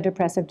disorder and a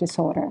depressive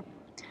disorder.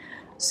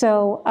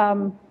 So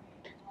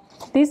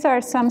these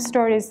are some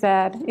stories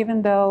that,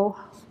 even though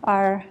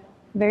are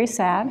very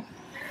sad,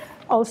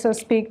 also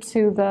speak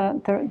to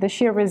the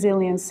sheer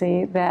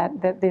resiliency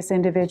that these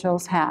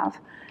individuals have.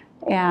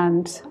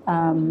 And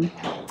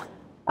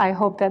I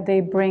hope that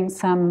they bring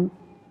some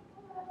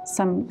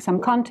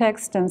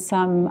context and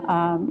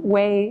some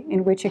way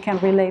in which you can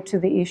relate to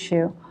the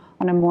issue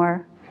on a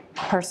more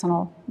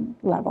personal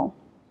level.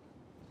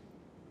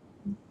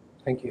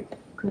 Thank you.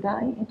 Could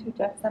I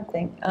interject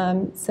something?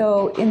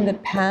 So in the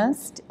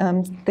past,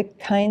 the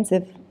kinds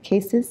of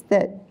cases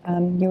that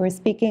you were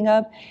speaking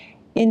of,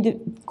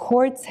 immigration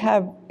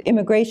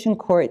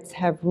courts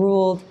have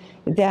ruled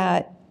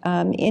that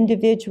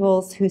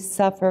individuals who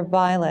suffer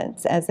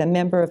violence as a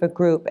member of a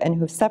group and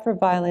who suffer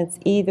violence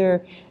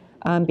either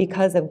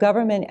because of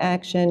government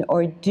action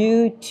or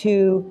due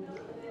to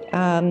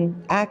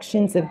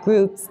actions of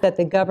groups that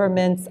the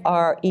governments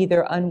are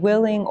either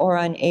unwilling or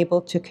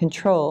unable to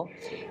control.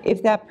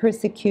 If that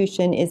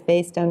persecution is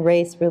based on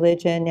race,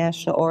 religion,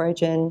 national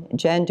origin,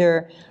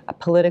 gender, a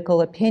political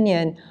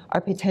opinion,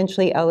 are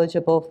potentially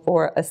eligible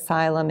for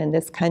asylum in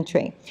this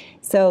country.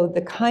 So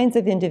the kinds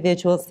of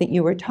individuals that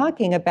you were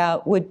talking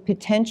about would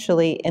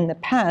potentially, in the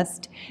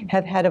past,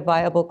 have had a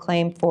viable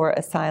claim for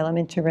asylum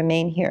and to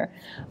remain here.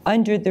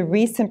 Under the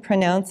recent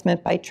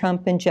pronouncement by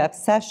Trump and Jeff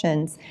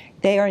Sessions,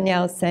 they are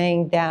now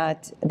saying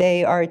that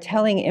they are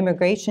telling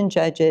immigration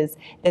judges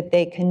that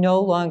they can no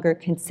longer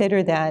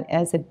consider that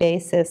as a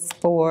basis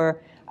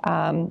for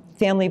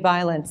family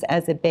violence,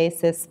 as a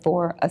basis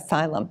for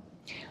asylum.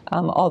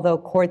 Although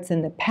courts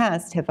in the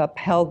past have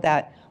upheld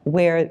that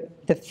where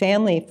the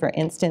family, for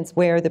instance,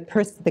 where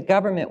the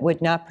government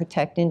would not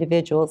protect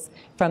individuals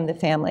from the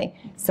family.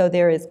 So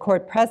there is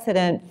court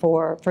precedent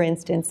for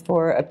instance,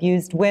 for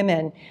abused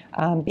women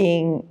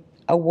being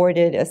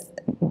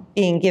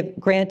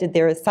granted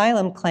their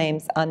asylum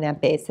claims on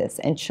that basis,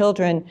 and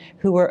children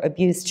who were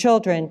abused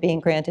children being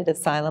granted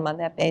asylum on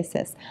that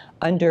basis.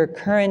 Under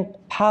current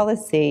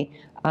policy,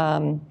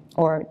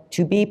 or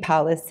to be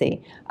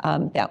policy,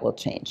 that will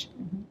change.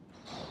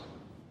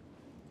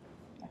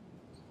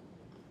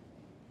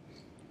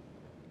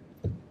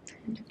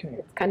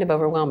 It's kind of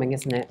overwhelming,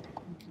 isn't it?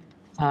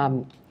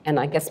 And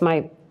I guess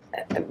my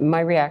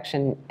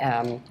reaction,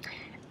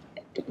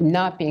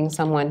 not being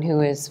someone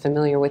who is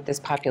familiar with this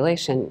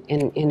population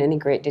in any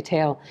great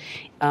detail,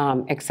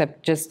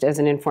 except just as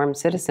an informed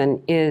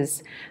citizen,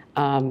 is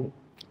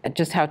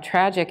just how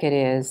tragic it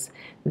is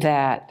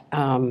that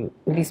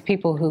these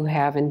people who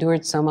have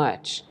endured so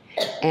much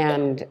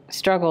and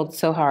struggled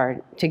so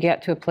hard to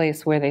get to a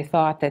place where they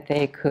thought that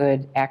they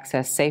could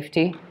access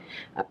safety.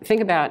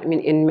 Think about, I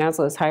mean, in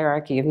Maslow's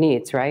hierarchy of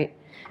needs, right?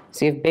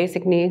 So you have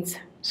basic needs,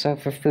 so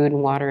for food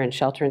and water and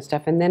shelter and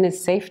stuff, and then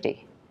is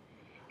safety.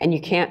 And you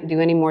can't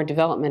do any more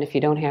development if you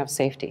don't have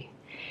safety.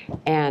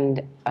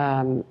 And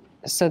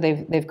so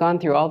they've gone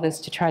through all this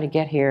to try to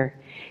get here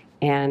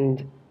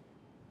and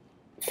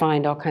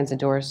find all kinds of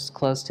doors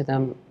closed to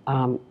them,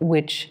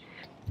 which,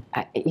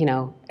 you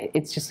know,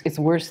 it's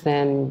worse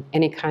than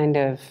any kind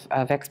of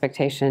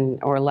expectation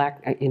or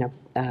lack,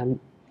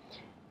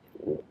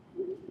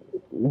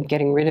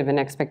 getting rid of an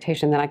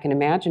expectation that I can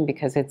imagine,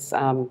 because it's,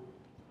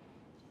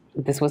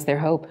 this was their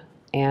hope.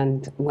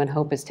 And when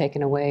hope is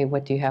taken away,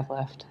 what do you have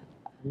left?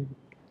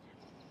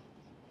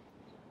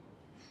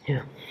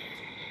 Yeah.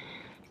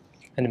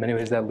 And in many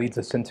ways, that leads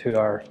us into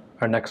our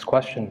next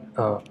question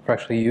for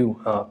actually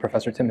you,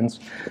 Professor Timmons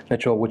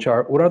Mitchell, which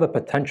are, what are the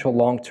potential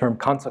long-term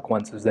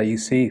consequences that you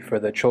see for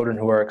the children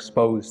who are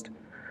exposed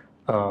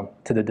to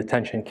the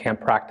detention camp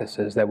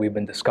practices that we've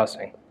been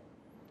discussing?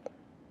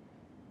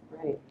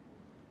 Right.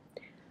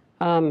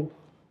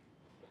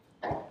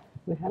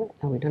 We have it?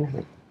 Oh, we don't have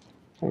it.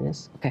 There it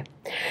is. Okay.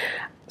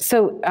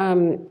 So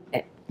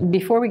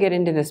before we get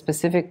into the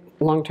specific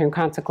long-term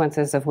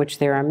consequences, of which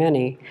there are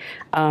many.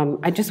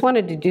 I just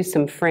wanted to do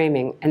some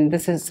framing, and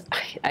this is,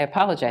 I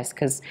apologize,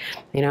 because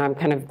I'm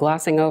kind of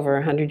glossing over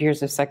 100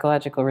 years of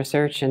psychological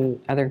research and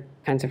other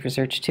kinds of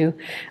research too.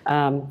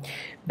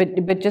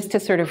 But just to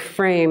sort of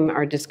frame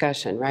our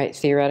discussion, right,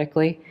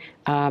 theoretically.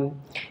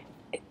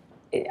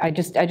 I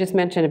just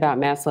mentioned about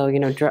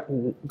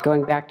Maslow,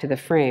 going back to the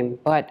frame,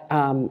 but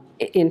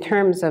in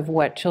terms of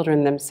what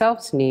children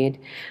themselves need,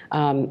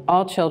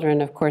 all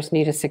children, of course,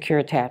 need a secure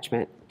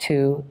attachment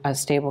to a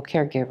stable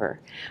caregiver,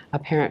 a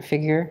parent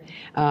figure.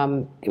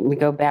 We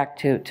go back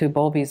to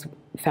Bowlby's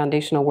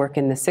foundational work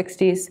in the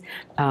 60s,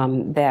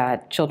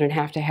 that children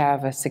have to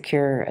have a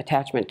secure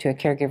attachment to a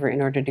caregiver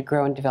in order to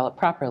grow and develop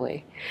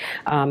properly.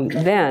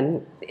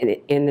 Then,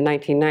 in the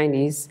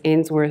 1990s,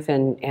 Ainsworth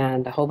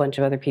and a whole bunch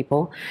of other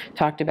people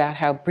talked about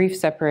how brief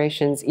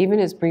separations, even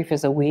as brief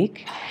as a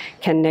week,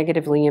 can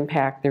negatively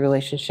impact the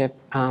relationship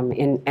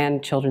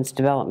and children's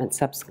development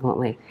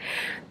subsequently.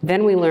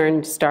 Then we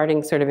learned,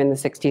 starting sort of in the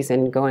 60s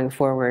and going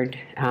forward,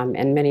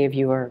 and many of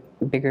you are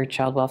bigger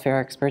child welfare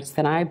experts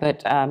than I, but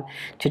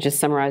to just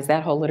summarize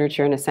that whole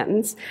literature in a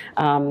sentence,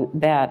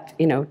 that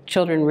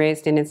children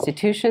raised in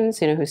institutions,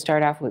 who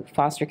start off with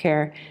foster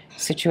care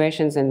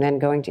situations and then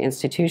going to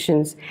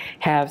institutions,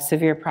 have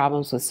severe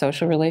problems with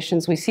social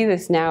relations. We see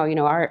this now.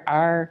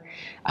 Our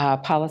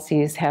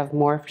policies have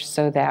morphed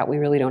so that we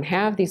really don't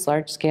have these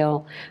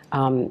large-scale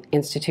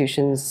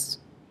institutions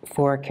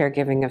for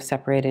caregiving of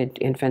separated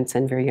infants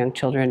and very young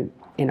children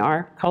in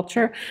our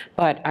culture,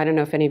 but I don't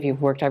know if any of you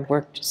have worked. I've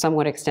worked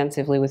somewhat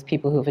extensively with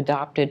people who've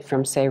adopted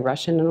from, say,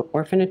 Russian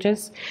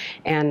orphanages,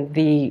 and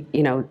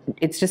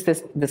it's just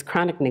this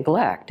chronic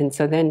neglect. And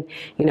so then,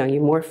 you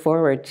morph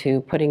forward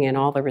to putting in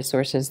all the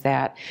resources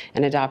that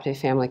an adoptive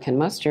family can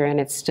muster, and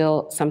it's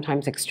still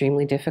sometimes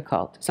extremely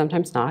difficult.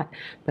 Sometimes not,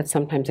 but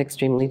sometimes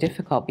extremely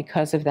difficult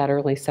because of that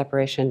early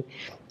separation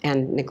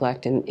and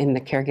neglect in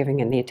the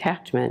caregiving and the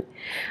attachment.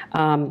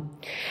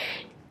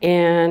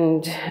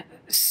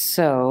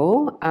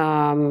 So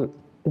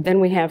then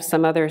we have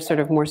some other sort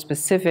of more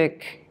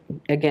specific,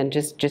 again,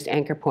 just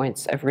anchor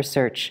points of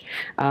research.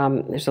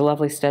 There's a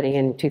lovely study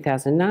in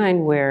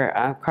 2009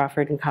 where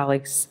Crawford and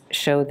colleagues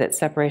showed that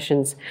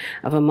separations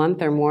of a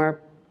month or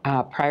more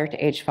prior to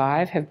age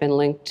 5 have been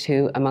linked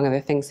to, among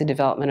other things, the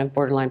development of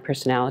borderline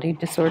personality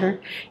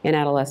disorder in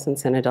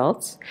adolescents and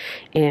adults.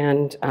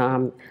 And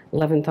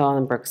Leventhal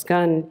and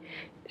Brooks-Gunn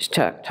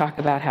talk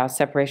about how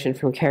separation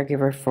from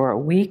caregiver for a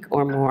week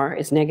or more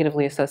is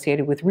negatively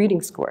associated with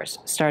reading scores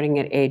starting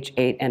at age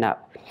 8 and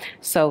up.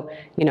 So,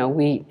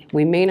 we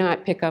may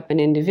not pick up in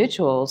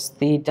individuals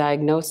the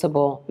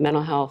diagnosable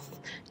mental health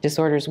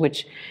disorders,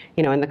 which,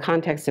 in the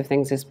context of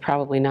things is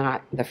probably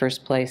not the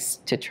first place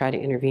to try to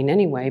intervene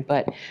anyway,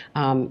 but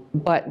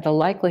the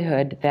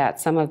likelihood that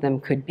some of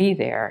them could be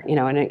there,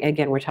 and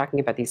again, we're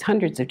talking about these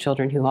hundreds of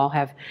children who all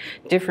have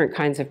different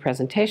kinds of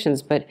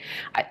presentations, but,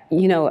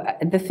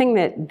 the thing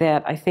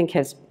that I think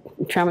has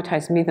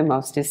traumatized me the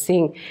most is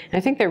seeing, and I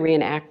think they're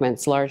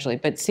reenactments largely,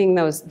 but seeing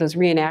those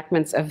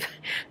reenactments of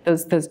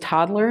those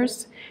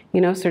toddlers,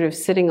 sort of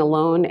sitting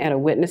alone at a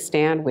witness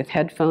stand with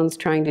headphones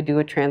trying to do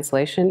a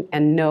translation,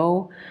 and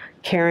no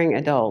caring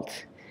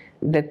adult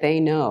that they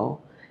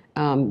know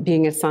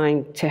being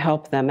assigned to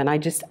help them. And I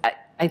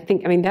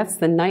think that's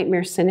the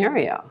nightmare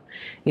scenario,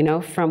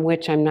 from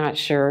which I'm not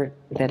sure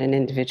that an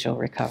individual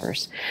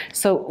recovers.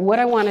 So what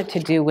I wanted to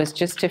do was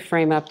just to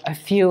frame up a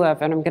few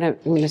of, and I'm going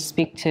to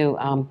speak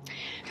to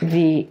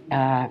the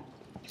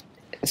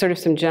sort of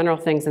some general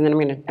things, and then I'm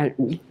going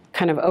to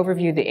kind of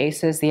overview the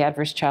ACEs, the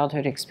adverse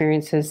childhood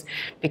experiences,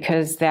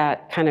 because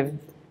that kind of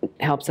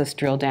helps us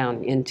drill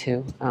down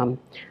into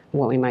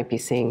what we might be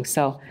seeing.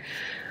 So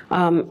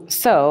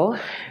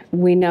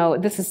we know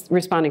this is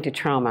responding to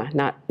trauma,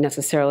 not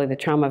necessarily the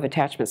trauma of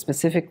attachment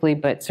specifically,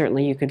 but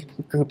certainly you could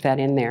group that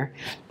in there,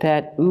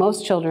 that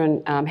most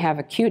children have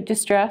acute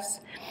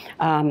distress,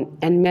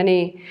 and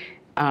many,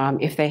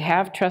 if they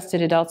have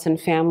trusted adults and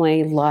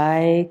family,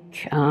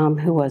 like,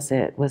 who was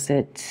it? Was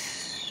it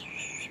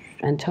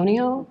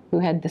Antonio, who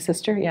had the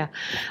sister? Yeah.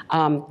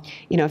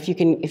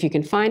 If you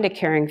can find a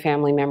caring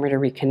family member to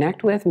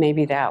reconnect with,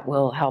 maybe that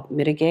will help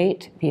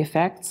mitigate the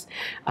effects.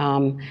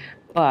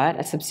 But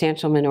a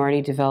substantial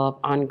minority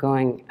develop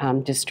ongoing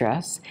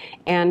distress.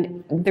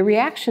 And the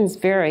reactions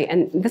vary.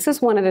 And this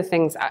is one of the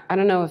things, I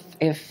don't know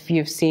if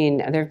you've seen,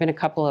 there have been a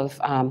couple of,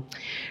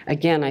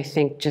 again, I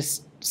think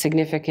just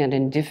significant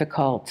and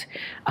difficult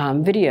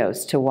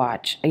videos to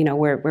watch,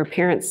 where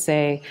parents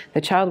say,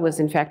 the child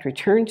was in fact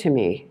returned to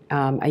me,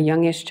 a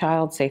youngish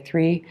child, say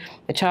 3,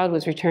 the child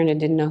was returned and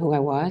didn't know who I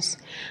was.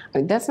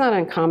 That's not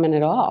uncommon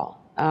at all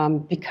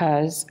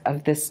because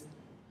of this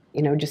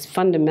just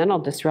fundamental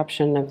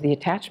disruption of the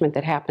attachment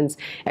that happens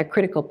at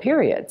critical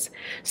periods.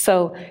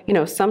 So,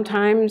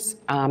 sometimes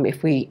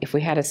if we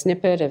had a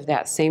snippet of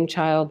that same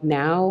child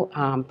now,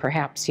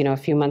 perhaps, a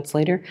few months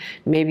later,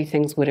 maybe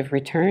things would have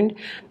returned.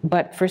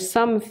 But for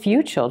some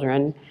few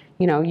children,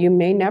 you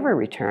may never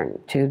return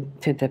to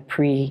the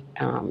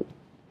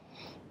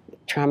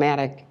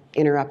pre-traumatic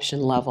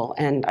interruption level.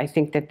 And I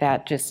think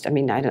that just, I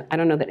mean, I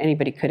don't know that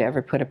anybody could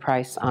ever put a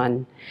price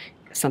on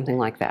something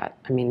like that.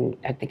 I mean,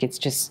 I think it's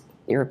just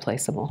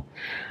irreplaceable.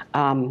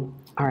 All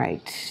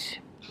right.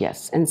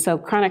 Yes, and so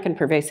chronic and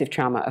pervasive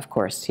trauma, of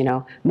course, you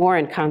know, more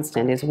and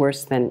constant is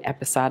worse than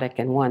episodic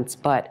and once,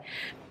 but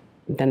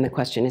then the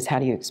question is, how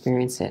do you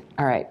experience it?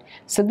 All right,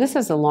 so this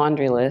is a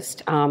laundry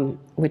list,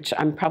 which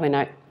I'm probably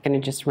not going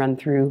to just run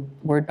through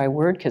word by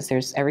word because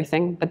there's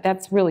everything, but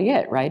that's really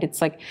it, right?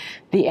 It's like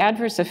the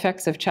adverse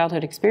effects of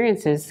childhood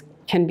experiences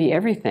can be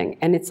everything,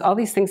 and it's all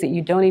these things that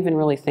you don't even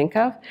really think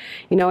of.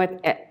 You know,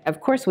 of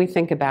course we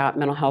think about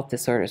mental health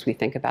disorders, we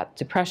think about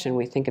depression,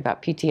 we think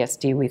about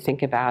PTSD, we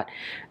think about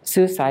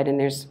suicide, and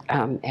there's,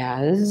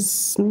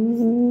 as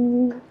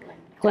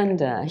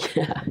Glenda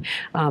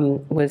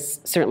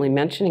was certainly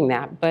mentioning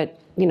that, but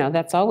you know,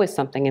 that's always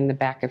something in the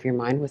back of your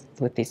mind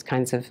with these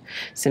kinds of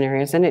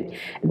scenarios. And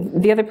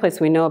the other place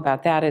we know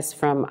about that is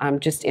from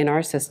just in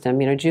our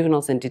system, you know,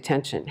 juveniles in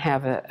detention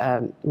have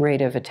a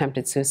rate of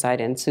attempted suicide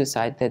and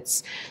suicide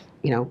that's,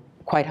 you know,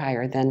 quite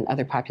higher than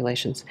other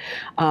populations.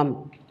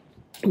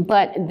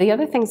 But the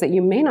other things that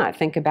you may not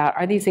think about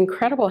are these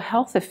incredible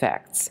health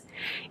effects,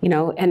 you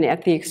know, and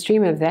at the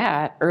extreme of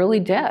that, early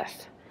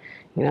death,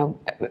 you know,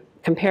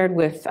 compared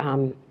with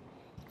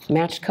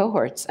matched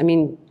cohorts. I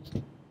mean,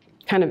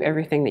 kind of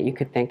everything that you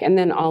could think. And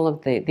then all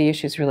of the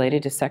issues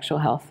related to sexual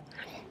health,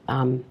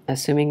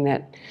 assuming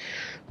that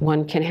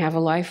one can have a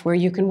life where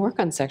you can work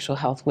on sexual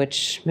health,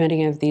 which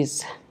many of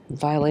these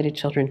violated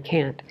children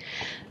can't.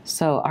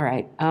 So, all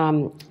right.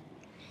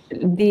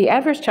 The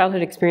adverse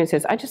childhood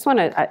experiences, I just want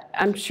to,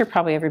 I'm sure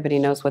probably everybody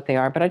knows what they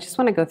are, but I just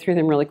want to go through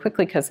them really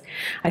quickly because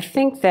I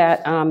think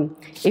that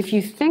if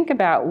you think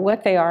about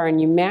what they are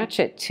and you match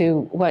it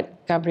to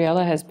what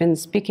Gabriela has been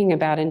speaking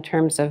about in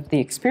terms of the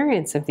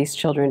experience of these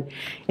children,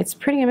 it's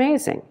pretty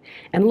amazing.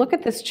 And look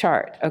at this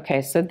chart.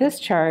 Okay, so this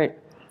chart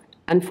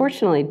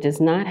unfortunately does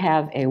not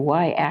have a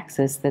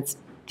y-axis that's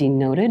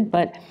denoted,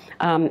 but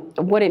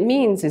what it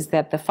means is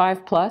that the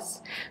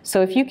 5+,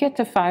 so if you get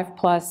to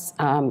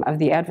 5+ of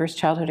the adverse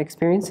childhood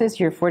experiences,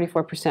 you're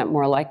 44%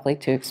 more likely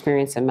to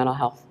experience a mental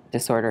health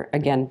disorder,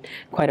 again,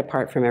 quite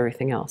apart from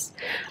everything else.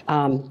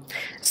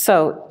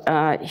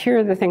 So here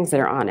are the things that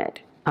are on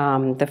it.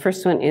 The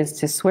first one is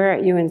to swear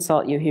at you,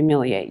 insult you,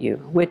 humiliate you,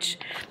 which,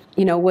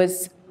 you know,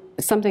 was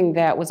something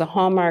that was a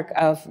hallmark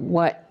of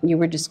what you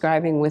were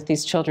describing with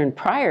these children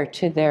prior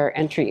to their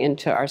entry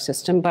into our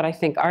system. But I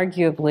think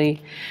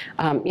arguably,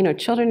 you know,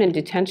 children in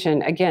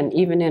detention, again,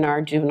 even in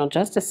our juvenile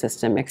justice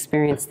system,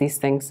 experience these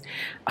things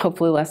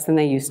hopefully less than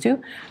they used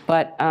to.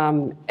 But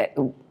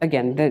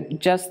again,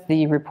 just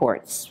the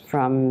reports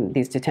from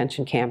these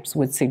detention camps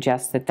would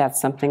suggest that that's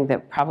something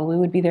that probably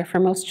would be there for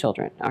most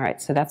children. All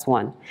right, so that's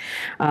one.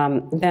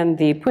 Then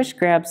the push,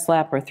 grab,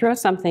 slap, or throw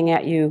something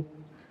at you,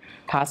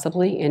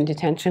 possibly in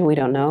detention, we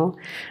don't know.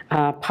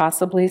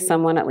 Possibly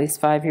someone at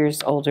least 5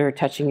 years older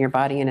touching your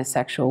body in a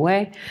sexual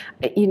way.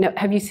 You know,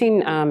 have you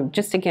seen,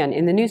 just again,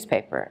 in the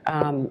newspaper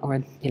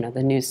or, you know,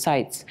 the news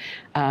sites,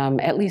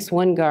 at least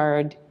one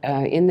guard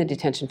in the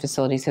detention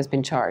facilities has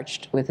been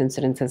charged with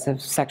incidences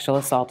of sexual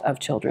assault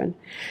of children.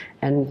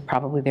 And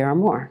probably there are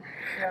more.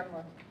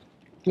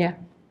 Yeah.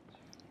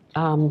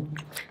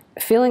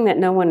 Feeling that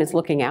no one is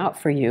looking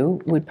out for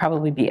you would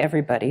probably be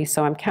everybody,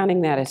 so I'm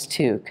counting that as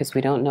 2 because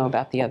we don't know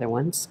about the other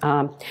ones.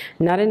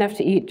 Not enough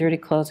to eat, dirty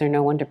clothes, or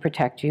no one to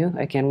protect you.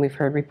 Again, we've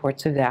heard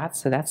reports of that,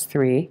 so that's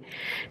 3.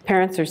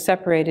 Parents are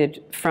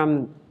separated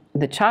from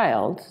the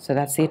child, so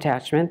that's the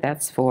attachment,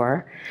 that's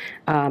 4.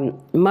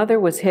 Mother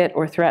was hit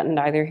or threatened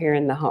either here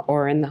in the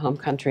or in the home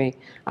country,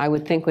 I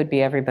would think would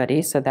be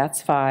everybody, so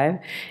that's 5.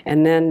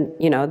 And then,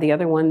 you know, the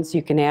other ones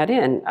you can add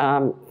in.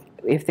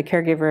 If the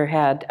caregiver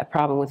had a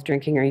problem with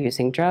drinking or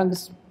using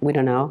drugs, we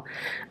don't know.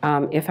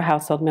 If a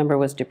household member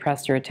was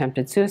depressed or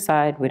attempted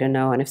suicide, we don't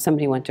know. And if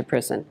somebody went to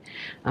prison.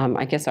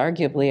 I guess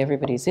arguably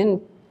everybody's in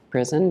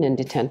prison, in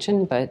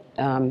detention, but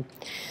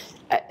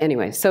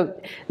anyway. So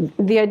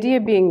the idea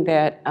being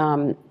that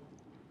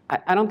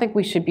I don't think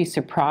we should be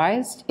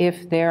surprised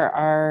if there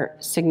are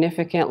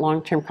significant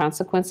long-term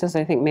consequences.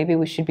 I think maybe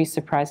we should be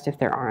surprised if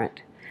there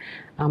aren't,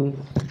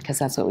 because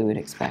that's what we would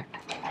expect.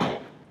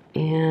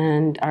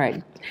 And all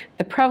right,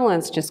 the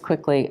prevalence, just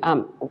quickly.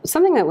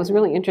 Something that was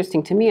really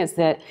interesting to me is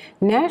that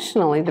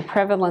nationally, the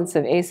prevalence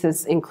of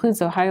ACEs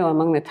includes Ohio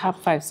among the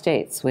top 5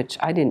 states, which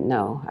I didn't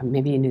know.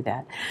 Maybe you knew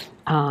that.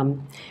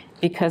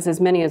 Because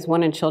as many as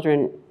 1 in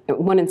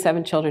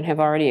 7 children have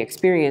already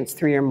experienced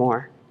 3 or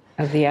more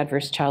of the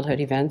adverse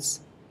childhood events.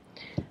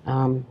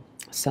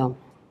 So,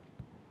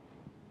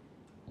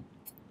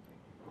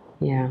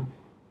 yeah.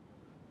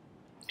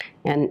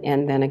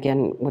 And then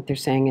again, what they're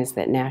saying is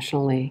that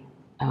nationally,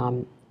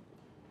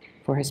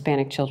 for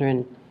Hispanic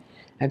children,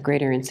 a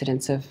greater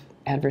incidence of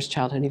adverse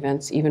childhood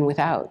events, even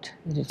without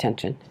the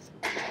detention.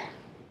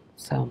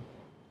 So,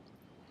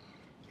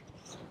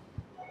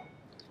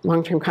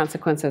 long-term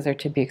consequences are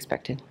to be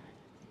expected.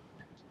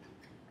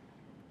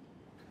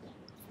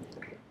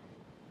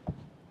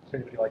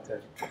 Would anybody like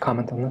to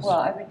comment on this? Well,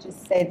 I would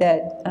just say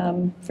that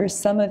for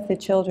some of the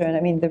children, I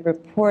mean, the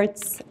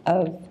reports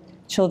of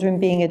children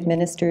being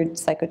administered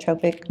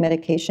psychotropic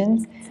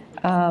medications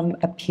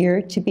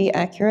appear to be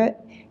accurate,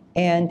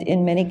 and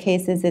in many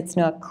cases it's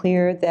not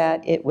clear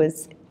that it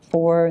was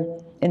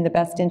in the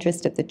best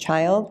interest of the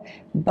child,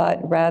 but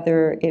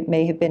rather it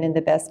may have been in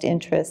the best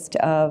interest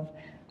of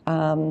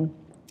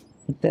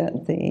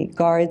the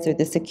guards or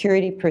the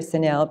security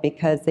personnel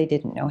because they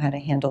didn't know how to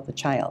handle the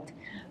child.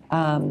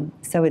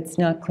 So it's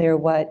not clear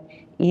what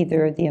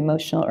either the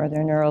emotional or the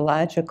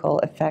neurological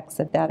effects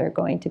of that are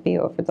going to be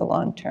over the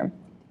long term.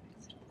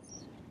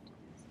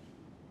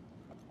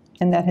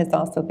 And that has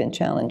also been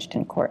challenged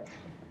in court.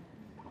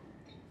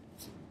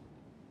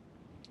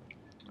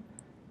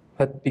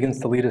 That begins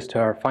to lead us to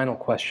our final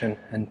question,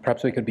 and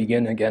perhaps we could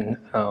begin again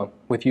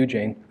with you,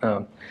 Jane,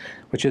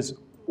 which is,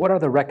 what are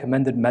the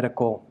recommended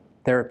medical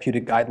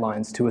therapeutic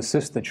guidelines to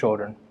assist the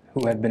children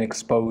who have been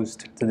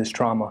exposed to this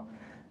trauma?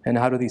 And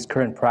how do these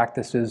current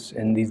practices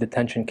in these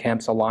detention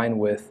camps align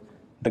with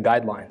the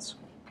guidelines?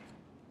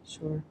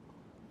 Sure.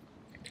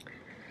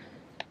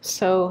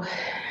 So,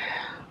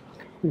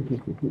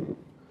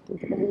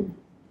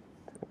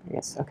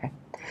 yes, okay.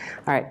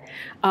 All right.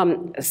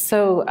 From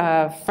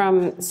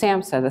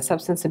SAMHSA, the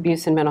Substance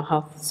Abuse and Mental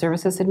Health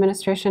Services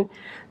Administration,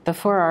 the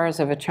 4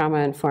 R's of a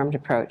trauma-informed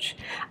approach.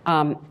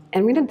 And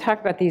we didn't talk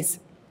about these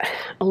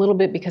a little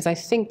bit because I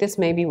think this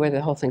may be where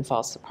the whole thing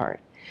falls apart,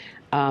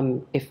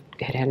 if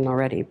it hadn't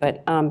already.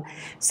 But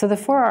so the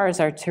 4 R's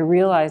are to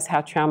realize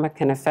how trauma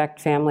can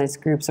affect families,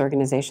 groups,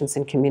 organizations,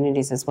 and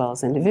communities as well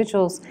as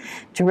individuals,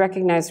 to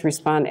recognize,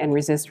 respond, and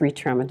resist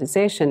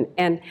re-traumatization.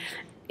 And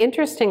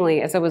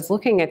interestingly, as I was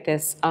looking at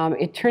this,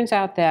 it turns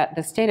out that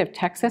the state of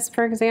Texas,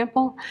 for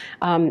example,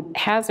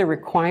 has a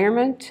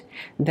requirement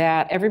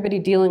that everybody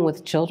dealing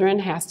with children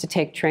has to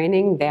take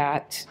training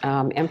that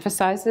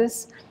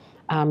emphasizes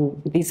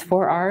these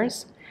 4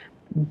 R's,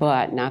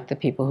 but not the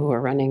people who are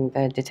running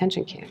the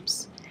detention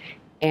camps.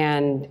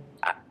 And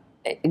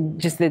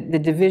just the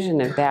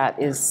division of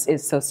that is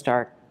so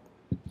stark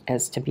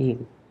as to be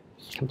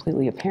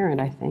completely apparent,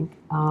 I think.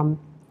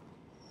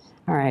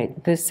 All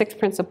right, the 6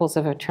 principles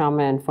of a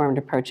trauma-informed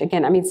approach.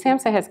 Again, I mean,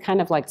 SAMHSA has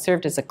kind of like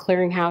served as a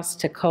clearinghouse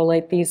to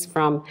collate these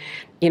from,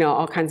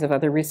 all kinds of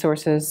other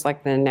resources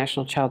like the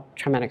National Child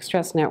Traumatic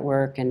Stress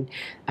Network and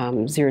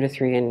 0 to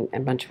 3 and a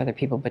bunch of other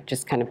people, but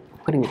just kind of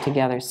putting it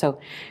together. So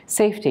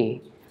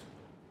safety,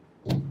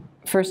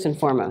 first and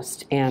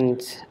foremost,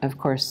 and of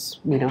course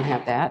we don't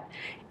have that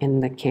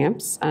in the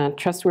camps.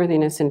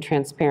 Trustworthiness and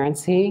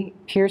transparency,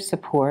 peer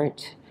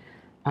support.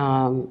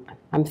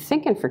 I'm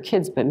thinking for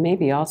kids, but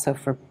maybe also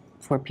for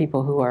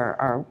people who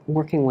are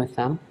working with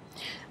them.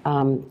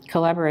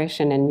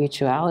 Collaboration and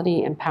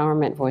mutuality,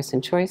 empowerment, voice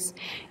and choice,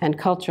 and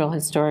cultural,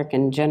 historic,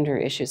 and gender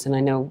issues. And I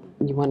know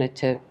you wanted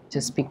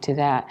to speak to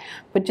that.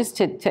 But just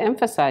to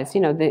emphasize,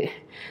 I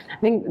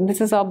think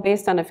this is all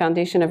based on a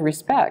foundation of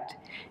respect.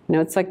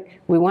 It's like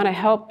we want to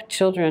help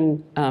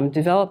children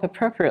develop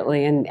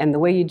appropriately, and the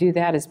way you do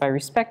that is by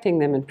respecting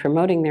them and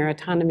promoting their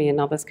autonomy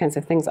and all those kinds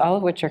of things, all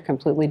of which are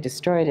completely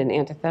destroyed and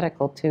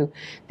antithetical to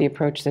the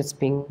approach that's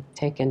being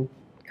taken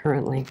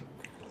currently.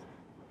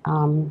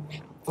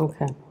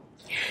 Okay.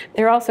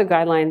 There are also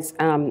guidelines.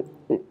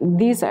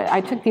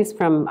 I took these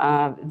from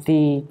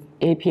the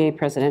APA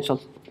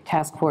Presidential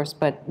Task Force,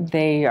 but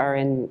they are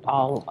in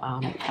all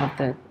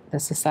of the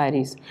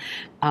societies.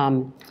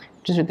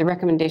 Just the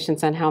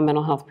recommendations on how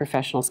mental health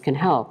professionals can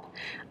help,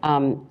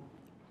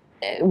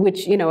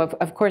 which,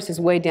 of course,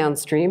 is way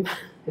downstream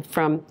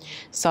from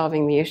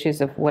solving the issues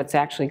of what's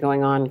actually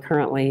going on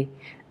currently.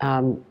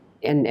 And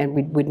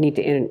we would need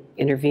to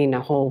intervene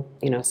a whole,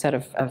 set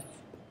of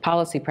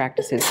policy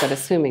practices, but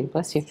assuming,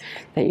 bless you,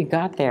 that you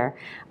got there.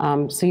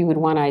 So you would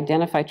want to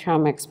identify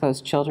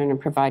trauma-exposed children and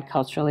provide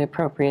culturally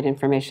appropriate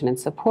information and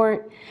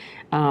support,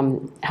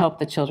 help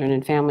the children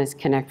and families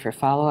connect for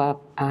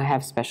follow-up,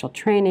 have special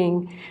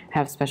training,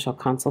 have special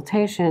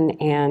consultation,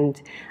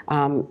 and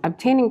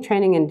obtaining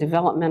training in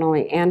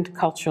developmentally and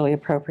culturally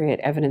appropriate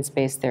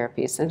evidence-based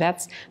therapies. So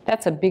that's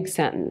a big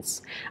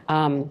sentence,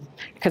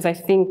 because I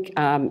think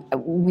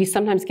we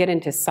sometimes get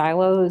into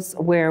silos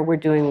where we're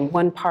doing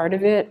one part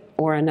of it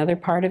or another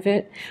part of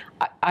it.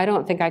 I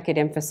don't think I could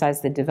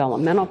emphasize the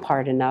developmental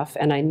part enough,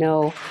 and I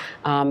know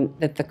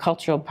that the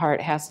cultural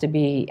part has to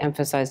be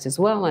emphasized as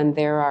well, and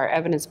there are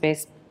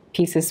evidence-based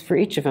pieces for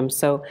each of them,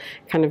 so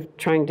kind of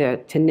trying to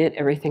knit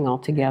everything all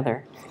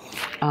together.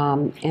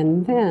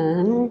 And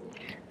then,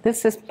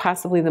 this is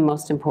possibly the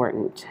most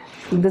important.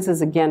 This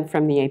is again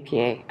from the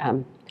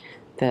APA,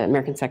 the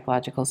American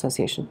Psychological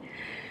Association.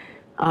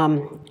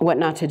 What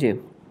not to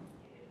do.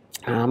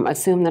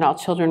 Assume that all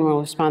children will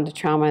respond to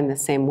trauma in the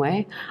same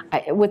way.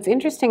 What's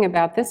interesting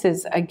about this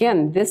is,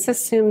 again, this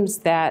assumes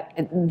that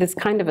this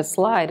kind of a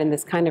slide and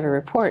this kind of a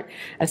report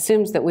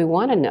assumes that we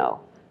want to know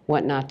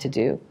what not to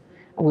do.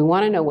 We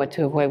want to know what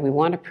to avoid. We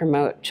want to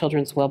promote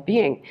children's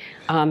well-being.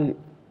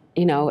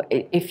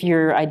 If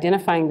you're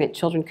identifying that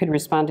children could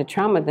respond to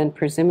trauma, then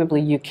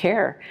presumably you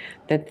care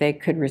that they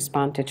could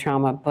respond to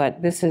trauma.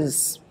 But this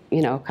is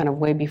kind of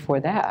way before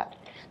that.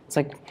 It's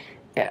like,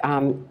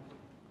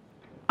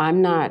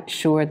 I'm not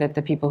sure that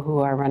the people who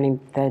are running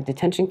the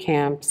detention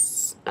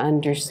camps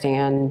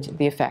understand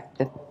the effect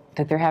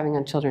that they're having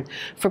on children,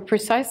 for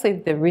precisely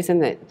the reason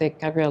that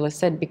Gabriela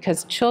said,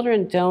 because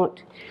children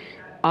don't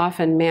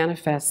often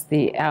manifest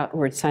the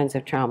outward signs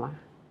of trauma.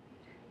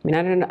 I mean,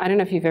 I don't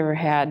know if you've ever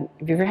had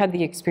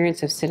the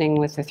experience of sitting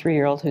with a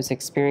 3-year-old who's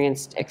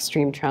experienced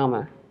extreme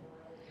trauma.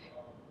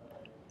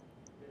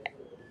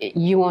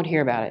 You won't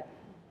hear about it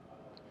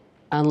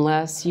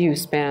unless you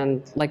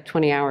spend like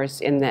 20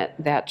 hours in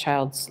that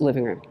child's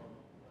living room.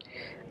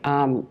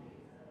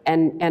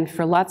 And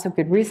for lots of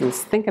good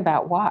reasons. Think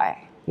about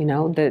why.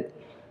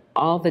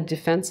 All the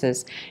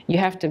defenses, you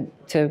have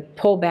to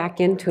pull back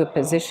into a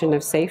position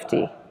of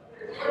safety.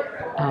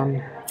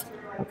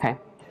 Okay.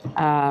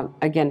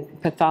 Again,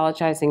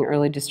 pathologizing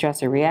early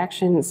distress or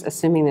reactions,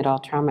 assuming that all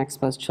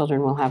trauma-exposed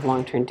children will have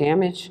long-term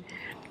damage.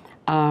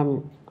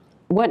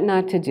 What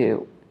not to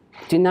do.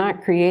 Do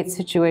not create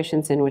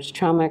situations in which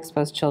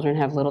trauma-exposed children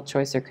have little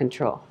choice or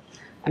control.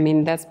 I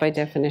mean, that's by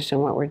definition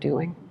what we're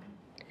doing.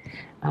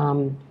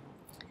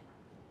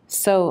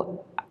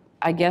 So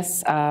I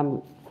guess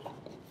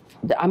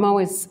I'm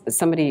always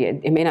somebody,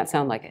 it may not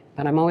sound like it,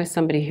 but I'm always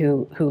somebody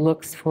who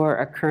looks for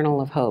a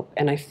kernel of hope.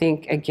 And I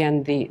think,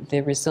 again,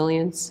 the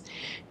resilience,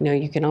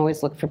 you can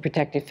always look for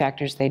protective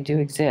factors. They do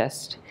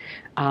exist.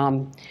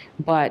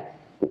 But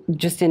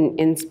just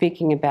in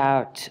speaking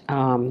about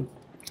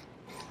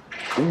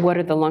what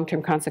are the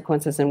long-term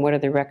consequences and what are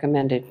the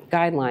recommended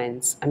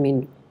guidelines, I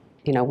mean,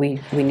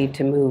 we need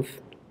to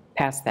move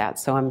past that.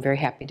 So I'm very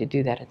happy to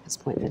do that at this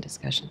point in the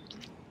discussion.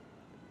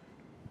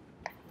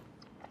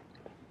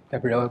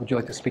 Gabriela, would you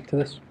like to speak to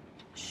this?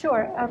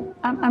 Sure.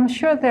 I'm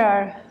sure there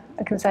are,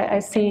 because I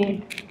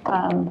see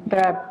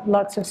there are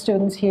lots of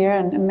students here,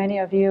 and many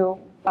of you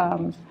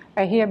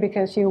are here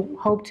because you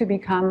hope to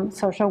become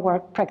social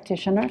work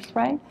practitioners,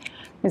 right?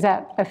 Is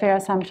that a fair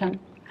assumption?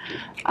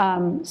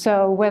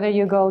 So whether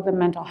you go the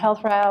mental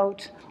health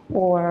route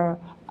or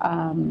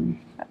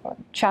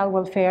child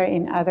welfare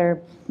in other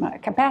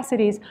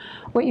capacities,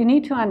 what you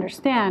need to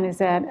understand is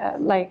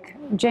that, like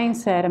Jane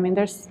said, I mean,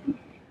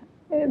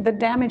 the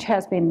damage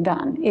has been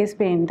done, is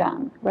being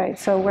done, right?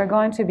 So we're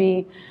going to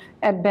be,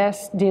 at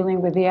best,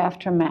 dealing with the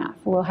aftermath.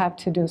 We'll have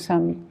to do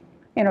some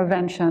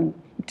intervention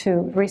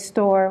to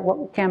restore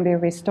what can be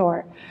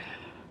restored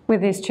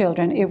with these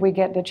children if we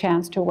get the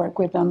chance to work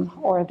with them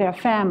or their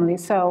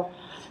families. So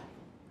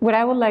what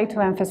I would like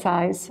to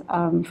emphasize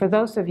for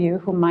those of you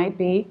who might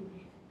be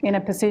in a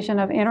position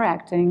of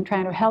interacting,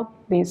 trying to help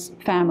these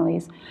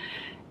families,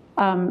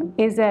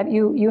 is that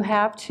you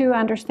have to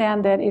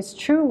understand that it's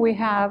true we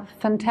have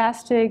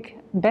fantastic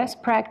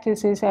best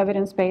practices,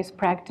 evidence-based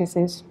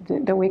practices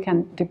that we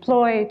can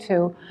deploy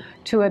to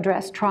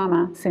address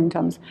trauma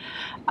symptoms.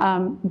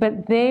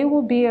 But they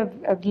will be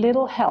of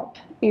little help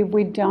if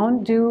we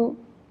don't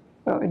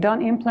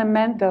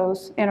implement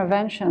those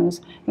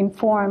interventions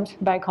informed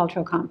by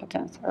cultural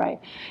competence, right?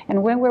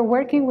 And when we're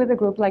working with a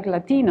group like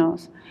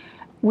Latinos,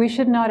 we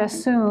should not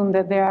assume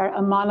that they are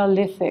a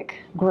monolithic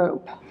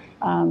group.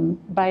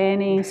 By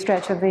any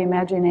stretch of the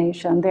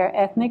imagination. They're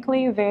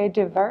ethnically very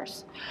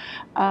diverse.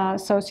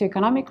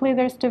 Socioeconomically,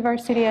 there's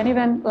diversity, and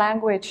even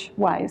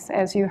language-wise,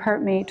 as you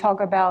heard me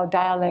talk about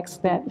dialects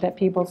that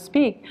people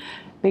speak,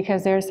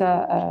 because there's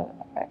a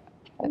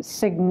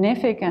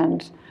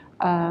significant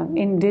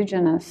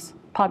indigenous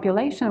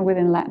population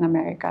within Latin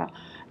America,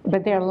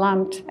 but they're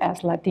lumped as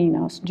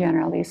Latinos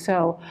generally.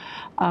 So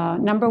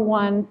number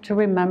one, to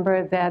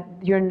remember that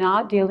you're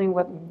not dealing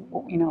with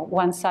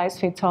one size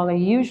fits all.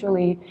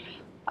 Usually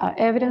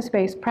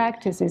evidence-based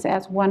practices,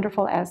 as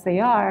wonderful as they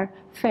are,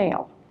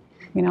 fail,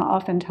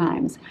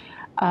 oftentimes.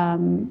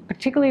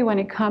 Particularly when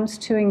it comes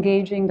to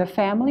engaging the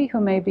family who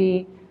may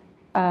be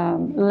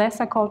less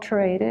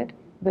acculturated.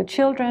 The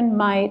children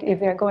might, if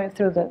they're going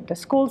through the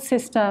school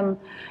system,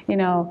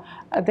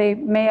 they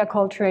may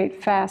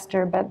acculturate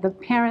faster, but the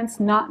parents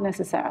not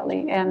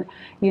necessarily. And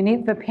you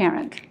need the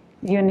parent.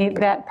 You need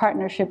that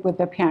partnership with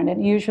the parent.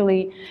 And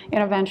usually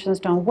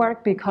interventions don't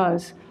work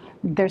because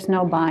there's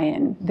no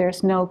buy-in.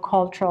 There's no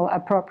cultural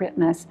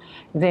appropriateness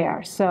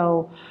there.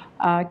 So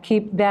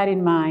keep that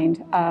in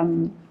mind.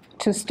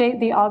 To state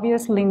the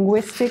obvious,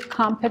 linguistic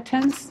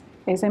competence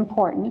is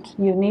important.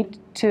 You need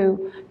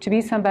to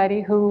be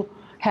somebody who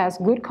has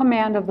good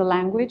command of the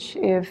language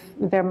if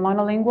they're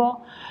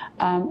monolingual.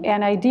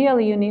 And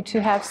ideally, you need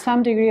to have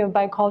some degree of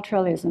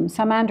biculturalism,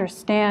 some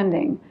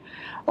understanding,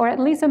 or at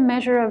least a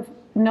measure of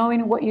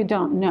knowing what you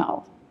don't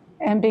know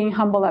and being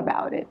humble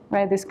about it,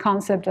 right? This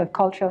concept of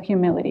cultural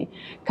humility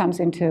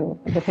comes into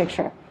the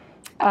picture.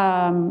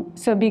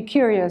 So be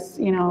curious,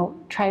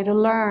 try to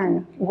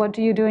learn. What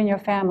do you do in your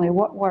family?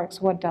 What works,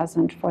 what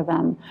doesn't for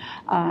them?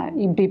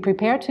 Be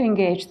prepared to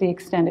engage the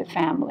extended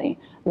family.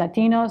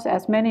 Latinos,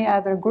 as many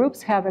other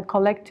groups, have a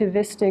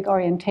collectivistic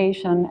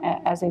orientation,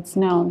 as it's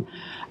known,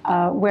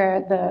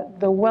 where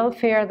the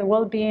welfare, the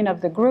well-being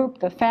of the group,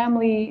 the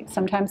family,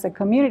 sometimes the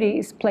community,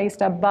 is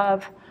placed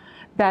above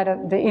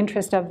the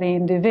interest of the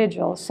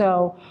individual.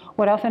 So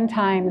what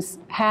oftentimes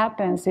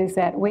happens is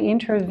that we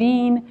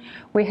intervene,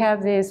 we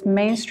have these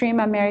mainstream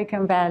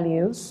American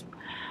values,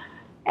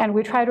 and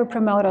we try to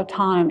promote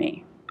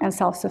autonomy and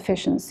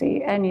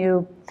self-sufficiency. And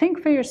you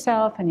think for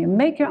yourself, and you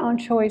make your own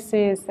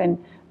choices,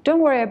 and don't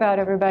worry about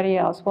everybody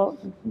else. Well,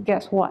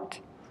 guess what?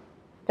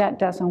 That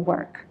doesn't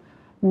work.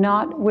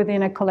 Not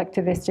within a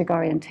collectivistic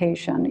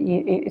orientation.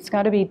 It's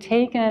got to be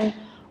taken,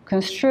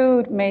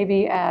 construed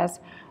maybe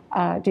as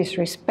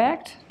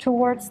disrespect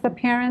towards the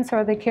parents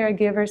or the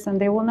caregivers,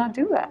 and they will not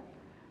do that.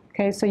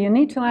 Okay, so you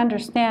need to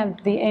understand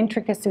the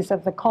intricacies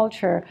of the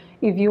culture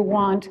if you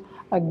want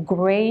a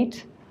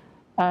great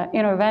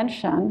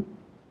intervention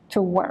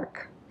to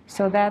work.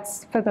 So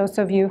that's for those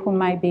of you who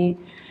might be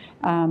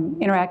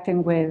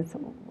interacting with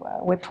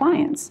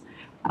clients.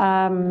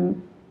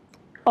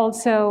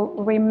 Also,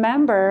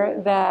 remember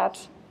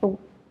that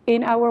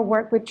in our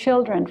work with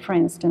children, for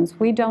instance,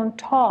 we don't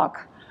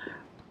talk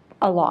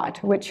a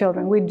lot with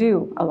children. We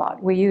do a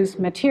lot. We use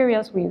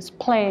materials, we use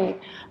play,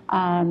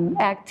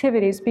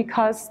 activities,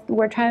 because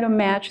we're trying to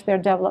match their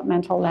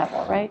developmental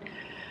level, right?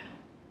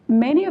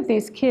 Many of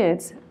these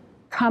kids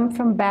come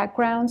from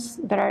backgrounds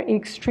that are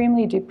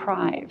extremely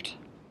deprived,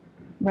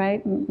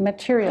 right?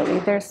 Materially,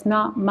 there's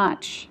not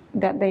much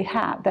that they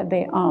have, that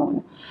they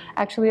own.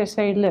 Actually, there's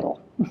very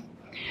little.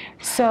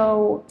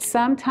 So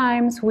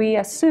sometimes we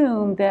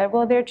assume that,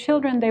 well, they're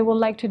children, they will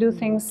like to do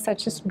things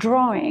such as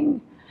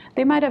drawing.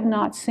 They might have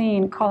not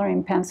seen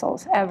coloring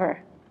pencils ever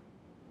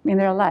in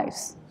their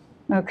lives,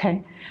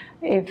 okay?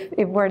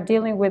 If we're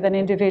dealing with an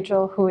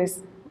individual who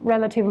is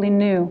relatively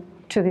new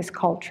to this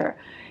culture,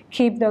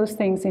 keep those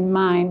things in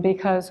mind,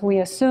 because we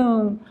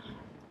assume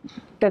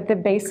that the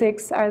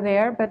basics are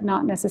there, but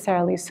not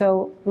necessarily.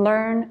 So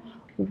learn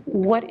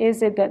what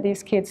is it that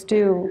these kids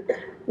do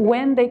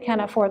when they can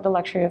afford the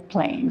luxury of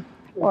playing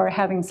or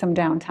having some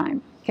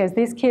downtime. Because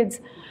these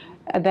kids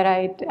that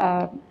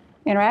I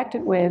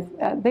interacted with,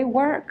 they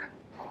work.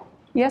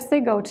 Yes, they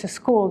go to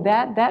school.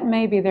 That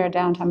may be their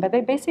downtime, but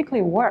they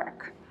basically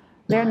work.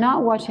 They're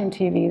not watching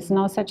TV. It's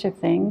no such a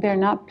thing. They're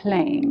not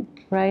playing,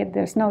 right?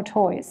 There's no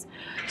toys.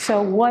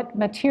 So what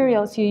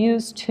materials you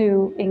use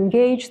to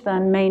engage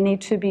them may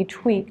need to be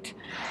tweaked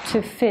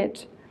to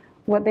fit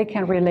what they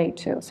can relate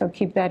to. So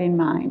keep that in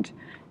mind,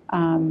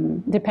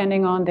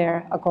 depending on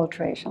their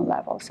acculturation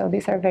level. So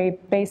these are very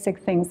basic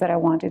things that I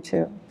wanted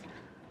to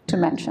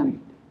mention.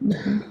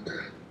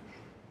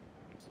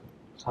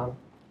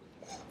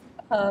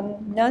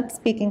 Not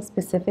speaking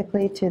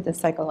specifically to the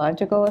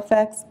psychological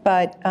effects,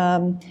 but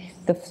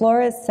the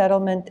Flores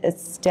settlement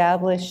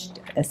established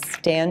a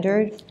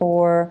standard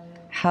for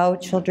how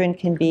children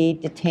can be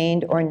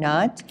detained or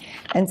not.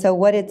 And so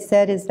what it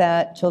said is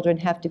that children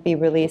have to be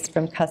released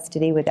from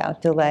custody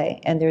without delay.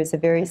 And there's a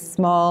very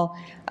small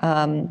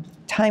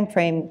time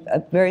frame, a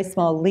very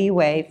small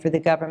leeway for the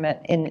government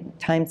in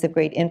times of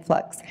great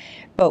influx.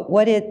 But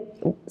what it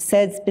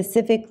said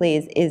specifically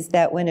is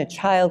that when a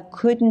child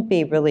couldn't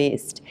be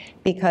released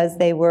because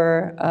they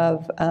were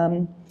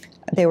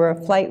a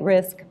flight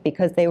risk,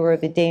 because they were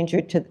a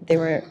danger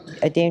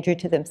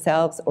to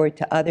themselves or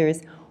to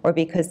others, or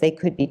because they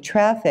could be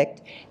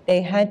trafficked,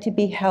 they had to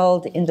be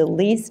held in the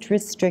least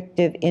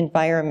restrictive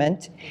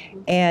environment,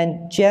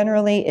 and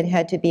generally it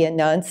had to be a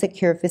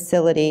non-secure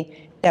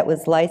facility that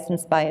was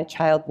licensed by a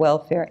child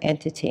welfare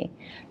entity.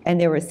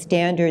 And there were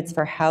standards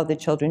for how the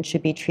children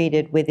should be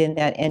treated within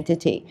that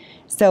entity.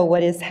 So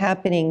what is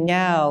happening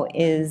now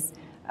is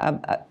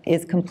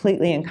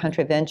completely in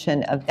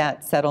contravention of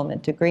that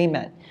settlement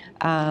agreement.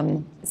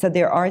 So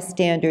there are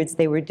standards.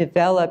 They were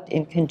developed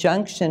in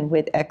conjunction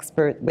with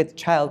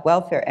child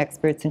welfare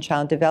experts and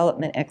child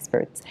development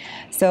experts.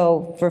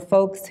 So for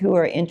folks who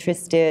are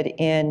interested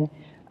in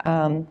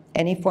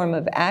any form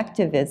of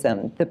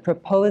activism, the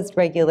proposed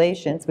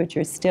regulations, which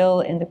are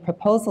still in the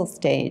proposal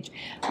stage,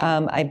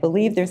 I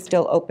believe they're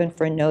still open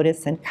for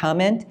notice and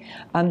comment,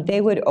 they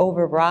would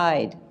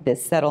override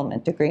this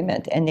settlement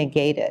agreement and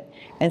negate it.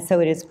 And so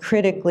it is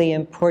critically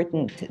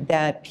important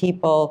that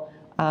people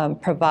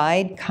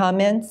provide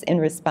comments in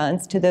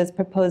response to those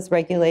proposed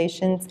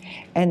regulations,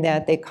 and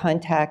that they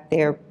contact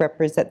their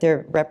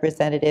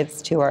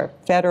representatives to our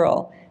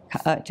federal,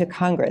 to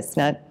Congress,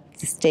 not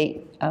to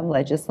state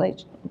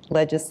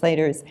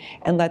legislators,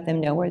 and let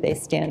them know where they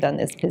stand on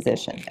this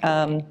position.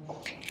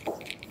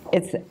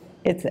 It's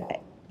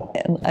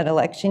an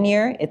election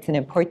year. It's an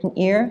important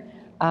year.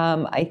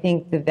 I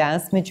think the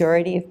vast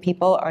majority of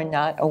people are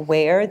not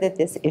aware that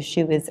this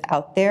issue is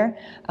out there,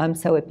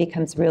 so it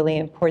becomes really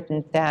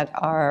important that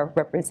our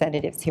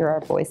representatives hear our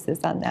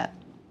voices on that.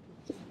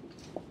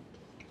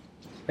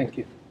 Thank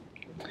you.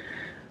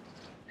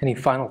 Any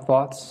final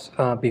thoughts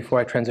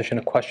before I transition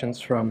to questions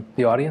from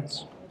the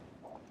audience?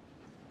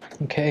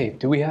 Okay,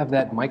 do we have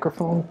that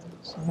microphone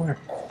somewhere?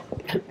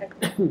 Okay.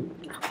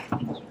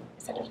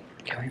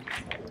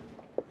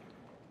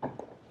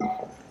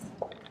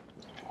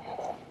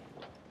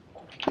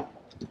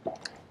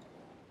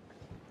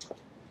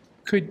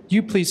 Could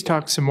you please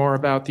talk some more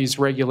about these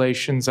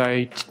regulations?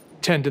 I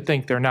tend to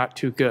think they're not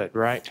too good,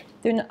 right?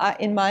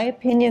 In my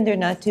opinion, they're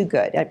not too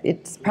good.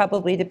 It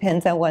probably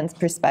depends on one's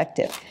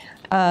perspective.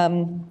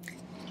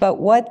 But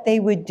what they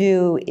would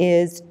do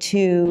is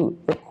to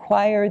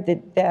require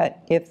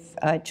that if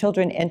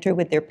children enter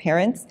with their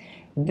parents,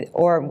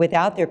 or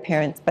without their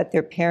parents, but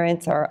their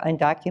parents are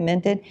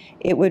undocumented,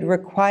 it would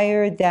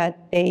require that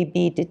they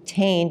be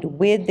detained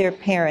with their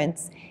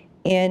parents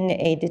in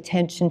a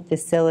detention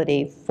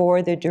facility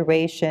for the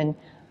duration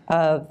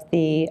of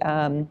the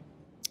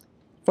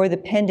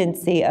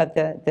pendency of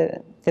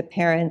the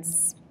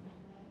parents'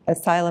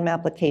 asylum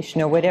application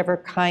or whatever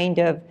kind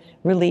of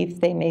relief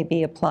they may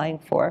be applying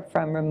for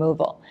from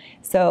removal.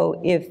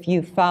 So if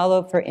you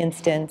follow, for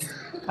instance,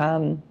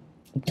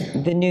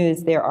 the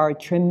news, there are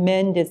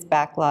tremendous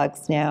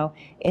backlogs now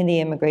in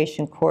the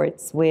immigration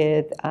courts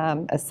with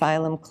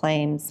asylum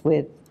claims,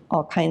 with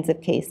all kinds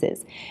of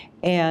cases.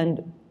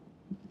 And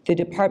the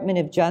Department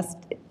of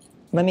Justice,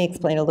 let me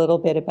explain a little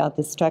bit about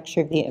the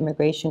structure of the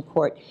immigration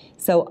court.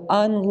 So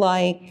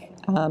unlike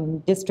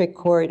district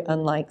court,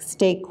 unlike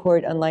state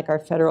court, unlike our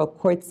federal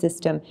court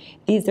system,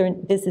 this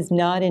is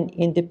not an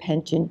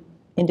independent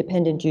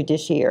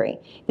judiciary.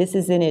 This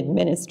is an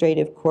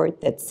administrative court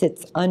that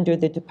sits under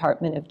the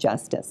Department of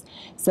Justice.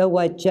 So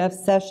what Jeff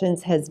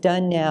Sessions has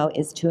done now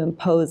is to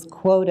impose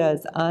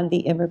quotas on the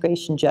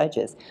immigration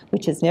judges,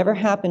 which has never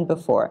happened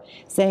before,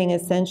 saying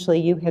essentially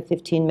you have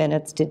 15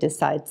 minutes to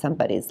decide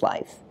somebody's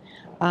life.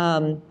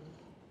 And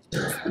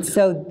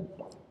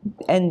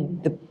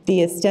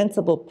the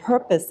ostensible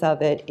purpose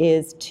of it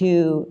is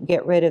to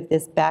get rid of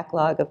this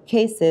backlog of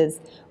cases,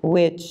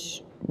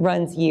 which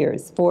runs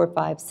years, 4,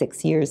 5,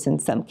 6 years in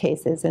some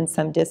cases, in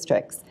some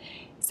districts.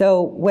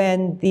 So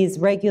when these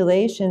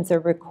regulations are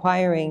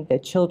requiring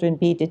that children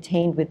be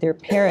detained with their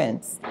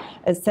parents,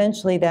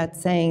 essentially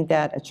that's saying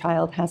that a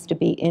child has to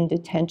be in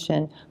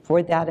detention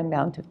for that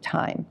amount of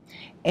time.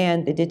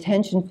 And the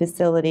detention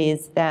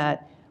facilities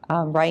that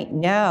right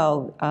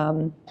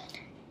now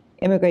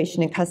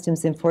Immigration and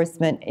Customs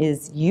Enforcement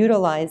is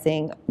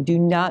utilizing do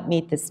not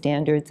meet the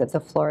standards of the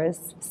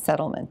Flores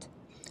settlement,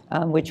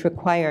 which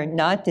require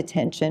not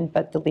detention,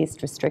 but the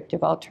least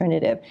restrictive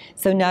alternative.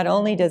 So not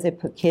only does it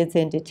put kids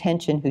in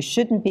detention who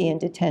shouldn't be in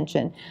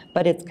detention,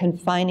 but it's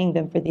confining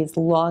them for these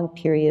long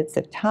periods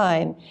of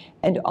time,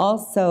 and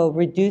also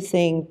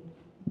reducing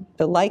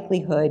the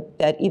likelihood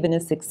that even a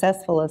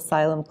successful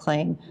asylum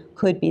claim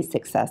could be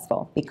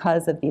successful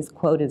because of these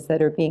quotas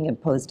that are being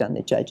imposed on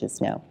the judges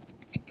now.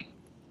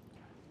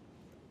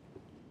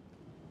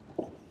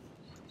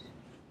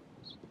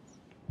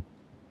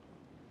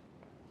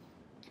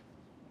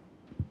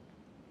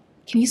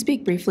 Can you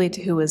speak briefly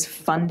to who is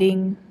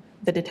funding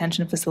the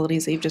detention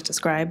facilities that you've just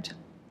described?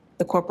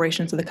 The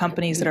corporations or the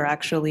companies that are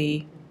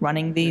actually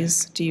running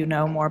these? Do you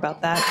know more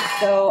about that?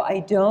 So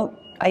I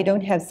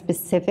don't have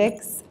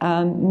specifics.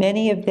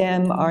 Many of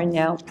them are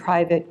now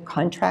private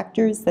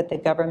contractors that the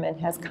government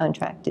has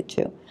contracted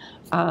to.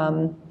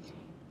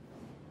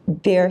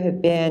 There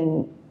have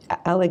been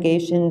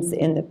allegations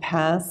in the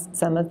past,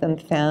 some of them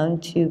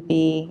found to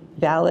be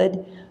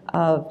valid,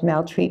 of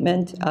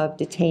maltreatment of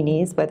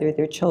detainees, whether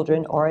they're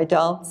children or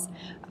adults.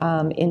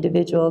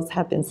 Individuals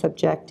have been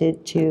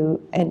subjected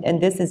to,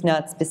 and this is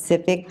not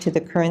specific to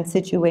the current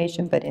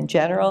situation, but in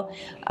general,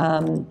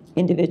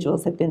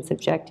 individuals have been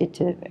subjected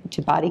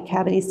to body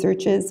cavity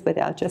searches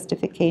without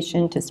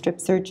justification, to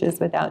strip searches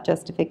without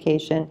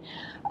justification,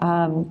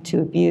 to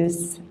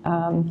abuse.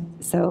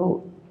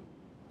 So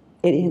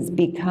it has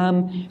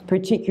become,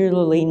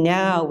 particularly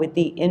now with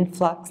the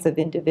influx of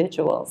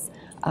individuals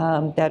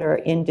that are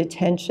in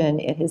detention,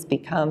 it has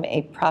become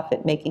a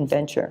profit-making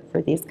venture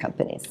for these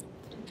companies.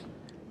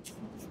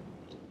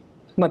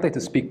 I'd like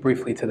to speak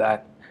briefly to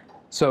that.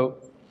 So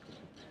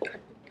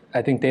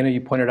I think, Dana,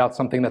 you pointed out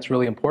something that's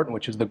really important,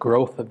 which is the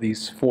growth of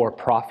these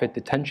for-profit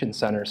detention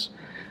centers,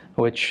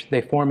 which they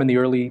form in the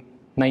early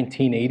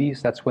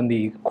 1980s. That's when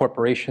the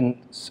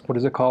corporation, what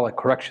is it called? A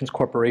Corrections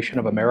Corporation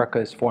of America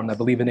is formed, I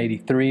believe in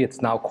 '83.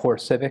 It's now Core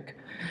Civic.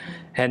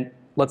 And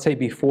let's say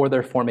before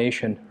their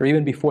formation, or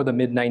even before the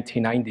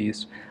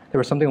mid-1990s, there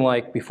was something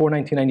like, before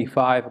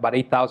 1995, about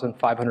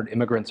 8,500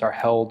 immigrants are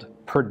held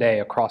per day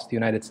across the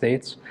United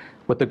States.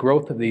 With the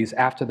growth of these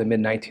after the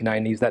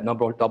mid-1990s, that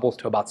number doubles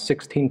to about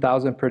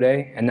 16,000 per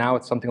day, and now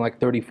it's something like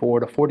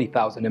 34 to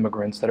 40,000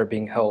 immigrants that are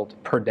being held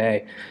per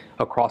day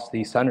across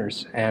these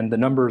centers. And the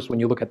numbers, when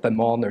you look at them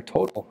all in their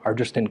total, are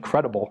just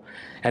incredible.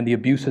 And the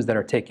abuses that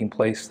are taking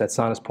place that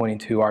Sana's pointing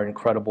to are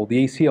incredible.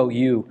 The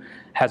ACLU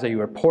has a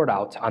report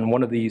out on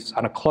one of these,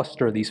 on a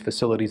cluster of these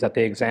facilities that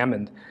they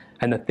examined,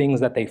 and the things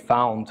that they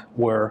found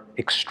were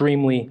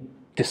extremely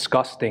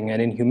disgusting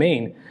and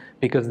inhumane,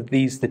 because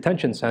these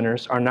detention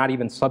centers are not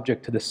even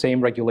subject to the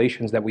same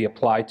regulations that we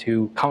apply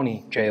to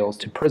county jails,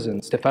 to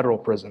prisons, to federal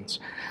prisons.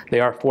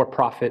 They are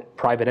for-profit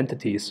private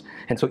entities,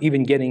 and so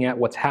even getting at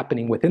what's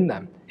happening within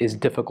them is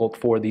difficult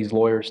for these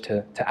lawyers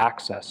to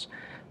access.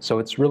 So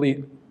it's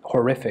really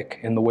horrific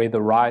in the way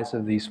the rise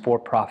of these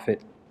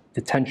for-profit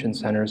detention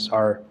centers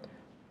are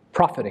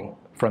profiting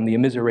from the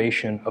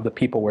immiseration of the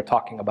people we're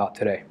talking about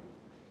today.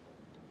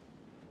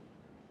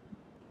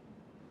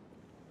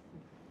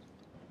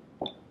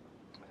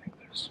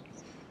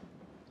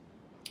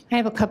 I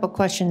have a couple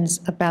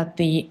questions about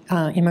the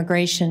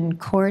immigration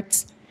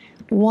courts.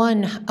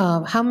 One,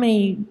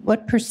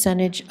 what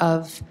percentage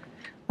of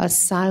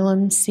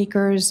asylum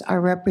seekers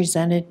are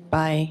represented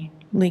by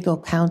legal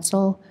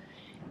counsel?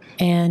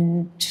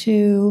 And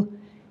two,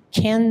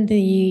 can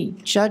the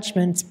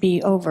judgments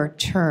be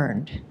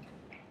overturned?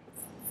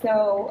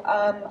 So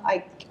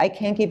I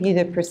can't give you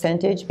the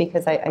percentage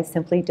because I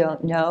simply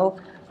don't know.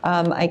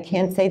 I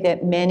can say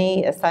that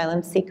many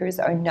asylum seekers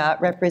are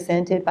not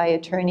represented by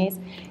attorneys.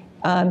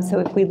 So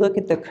if we look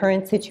at the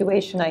current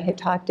situation, I had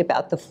talked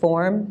about the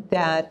form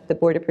that the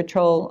Border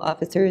Patrol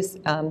officers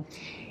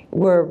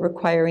were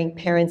requiring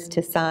parents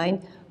to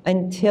sign.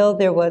 Until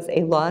there was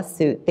a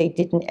lawsuit, they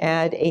didn't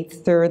add a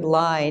third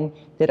line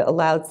that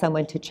allowed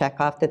someone to check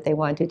off that they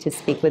wanted to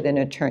speak with an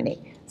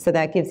attorney. So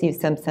that gives you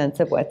some sense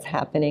of what's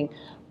happening.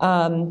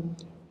 I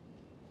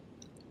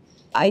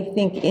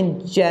think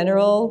in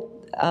general,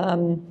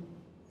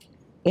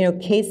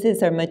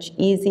 cases are much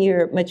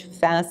easier, much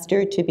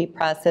faster to be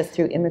processed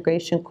through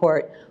immigration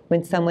court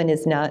when someone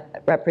is not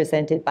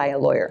represented by a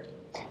lawyer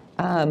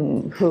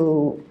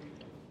who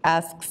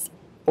asks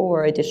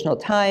for additional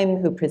time,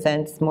 who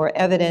presents more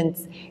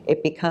evidence.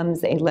 It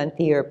becomes a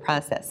lengthier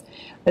process.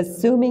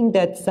 Assuming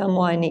that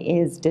someone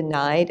is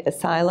denied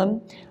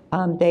asylum,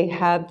 they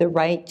have the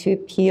right to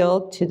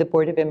appeal to the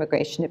Board of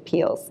Immigration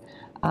Appeals,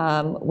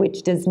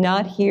 which does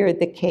not hear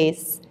the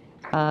case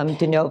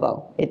de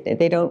novo.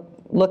 They don't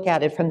look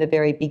at it from the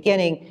very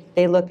beginning.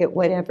 They look at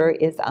whatever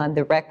is on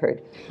the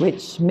record,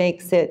 which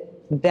makes it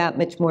that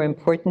much more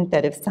important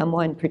that if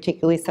someone,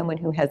 particularly someone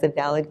who has a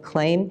valid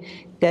claim,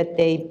 that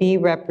they be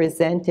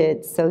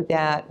represented so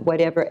that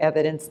whatever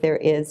evidence there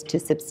is to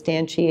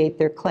substantiate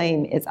their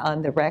claim is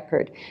on the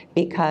record,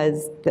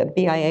 because the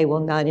BIA will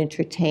not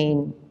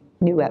entertain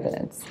new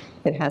evidence.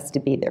 It has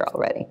to be there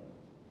already.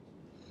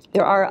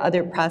 There are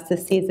other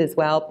processes as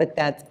well, but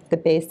that's the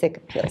basic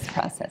appeals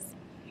process.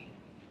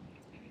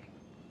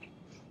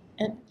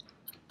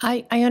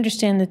 I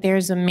understand that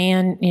there's a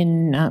man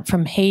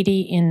from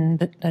Haiti in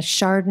the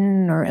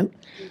Chardon or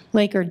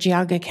Lake or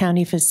Geauga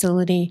County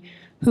facility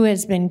who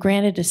has been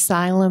granted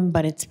asylum,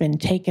 but it's been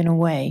taken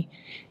away.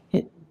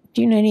 Do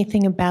you know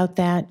anything about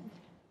that?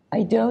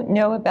 I don't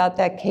know about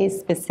that case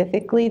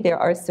specifically. There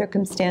are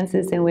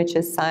circumstances in which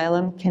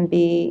asylum can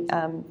be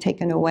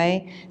taken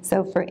away.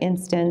 So for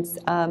instance,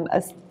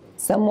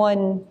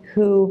 someone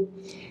who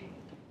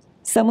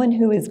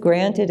is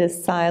granted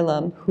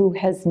asylum who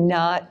has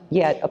not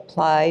yet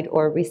applied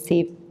or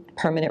received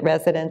permanent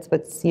residence,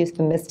 what's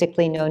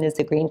euphemistically known as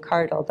a green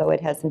card, although it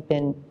hasn't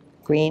been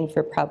green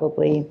for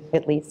probably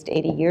at least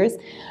 80 years.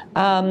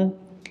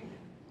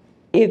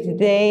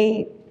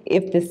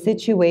 If the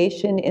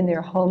situation in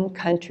their home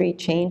country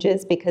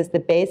changes, because the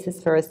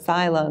basis for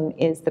asylum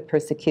is the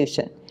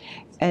persecution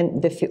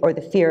and the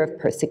fear of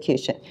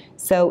persecution.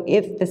 So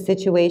if the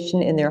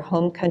situation in their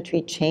home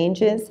country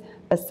changes,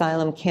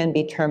 asylum can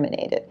be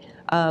terminated.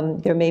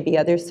 There may be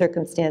other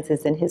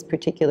circumstances in his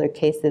particular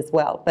case as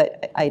well,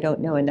 but I don't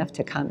know enough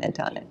to comment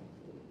on it.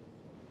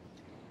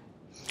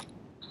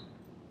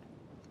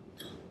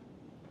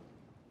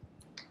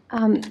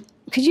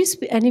 Could you,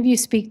 any of you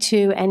speak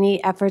to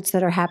any efforts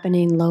that are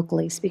happening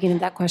locally? Speaking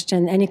of that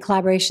question, any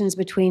collaborations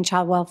between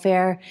child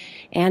welfare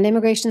and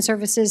immigration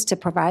services to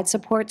provide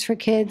supports for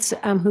kids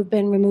who've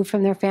been removed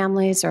from their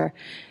families, or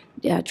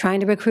trying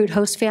to recruit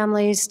host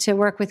families to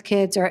work with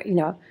kids, or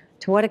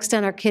to what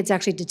extent are kids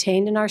actually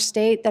detained in our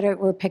state that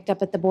were picked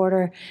up at the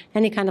border?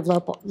 Any kind of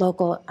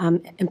local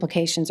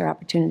implications or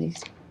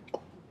opportunities?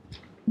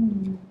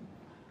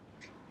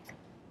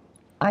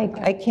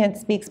 I can't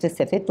speak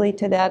specifically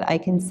to that. I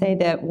can say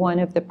that one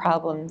of the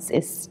problems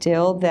is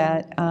still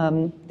that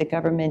the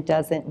government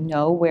doesn't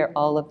know where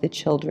all of the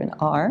children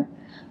are,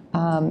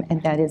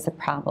 and that is a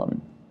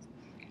problem.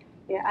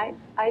 Yeah,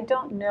 I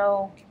don't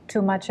know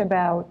too much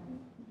about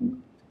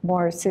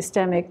more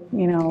systemic,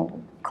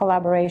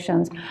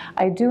 collaborations.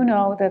 I do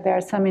know that there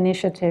are some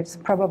initiatives,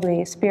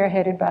 probably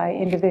spearheaded by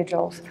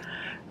individuals,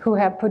 who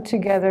have put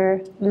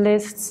together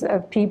lists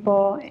of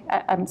people,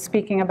 I'm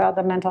speaking about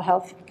the mental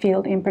health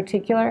field in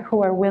particular,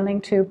 who are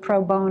willing to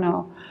pro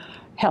bono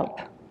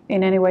help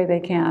in any way they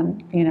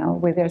can,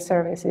 with their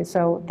services.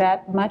 So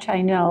that much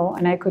I know,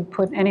 and I could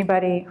put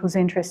anybody who's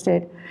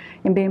interested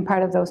in being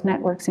part of those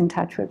networks in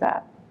touch with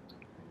that.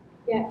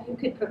 Yeah, if you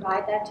could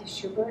provide that to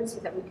Schubert so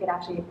that we could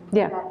actually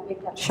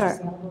make that sure.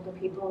 available to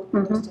people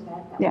close to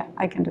that. Yeah,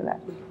 I can do that.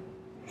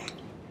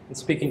 And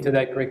speaking to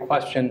that great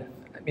question,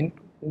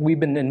 we've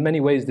been in many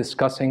ways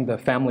discussing the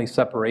family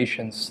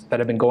separations that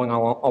have been going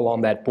on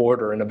along that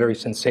border in a very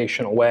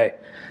sensational way.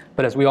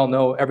 But as we all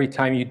know, every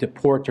time you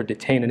deport or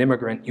detain an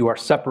immigrant, you are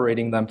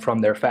separating them from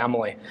their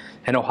family.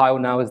 And Ohio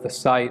now is the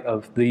site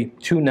of the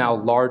two now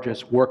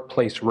largest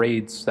workplace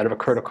raids that have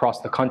occurred across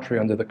the country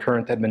under the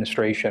current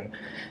administration.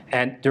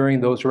 And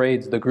during those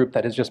raids, the group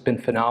that has just been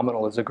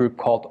phenomenal is a group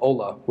called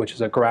OLA, which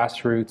is a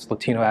grassroots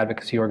Latino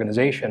advocacy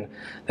organization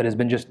that has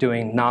been just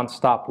doing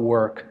nonstop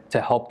work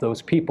to help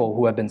those people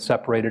who have been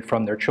separated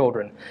from their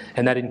children.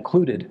 And that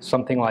included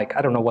something like,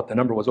 I don't know what the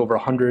number was, over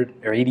 100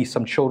 or 80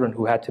 some children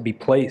who had to be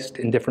placed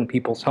in different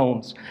people's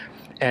homes.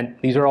 And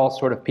these are all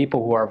sort of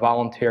people who are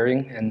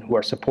volunteering and who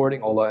are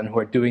supporting Ola and who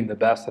are doing the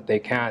best that they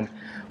can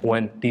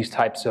when these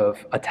types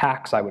of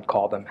attacks, I would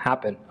call them,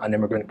 happen on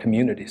immigrant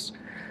communities.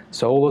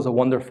 So Ola is a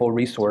wonderful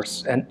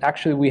resource. And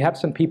actually, we have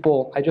some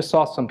people, I just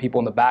saw some people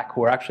in the back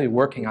who are actually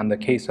working on the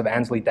case of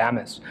Ansley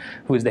Damas,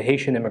 who is the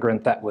Haitian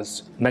immigrant that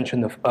was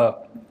mentioned a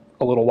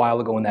little while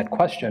ago in that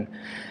question.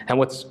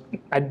 And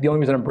the only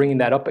reason I'm bringing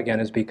that up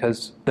again is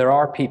because there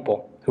are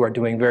people who are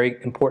doing very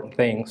important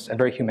things and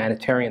very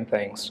humanitarian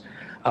things.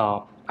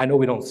 I know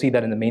we don't see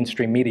that in the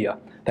mainstream media,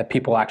 that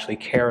people actually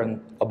care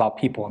about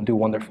people and do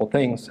wonderful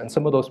things. And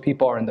some of those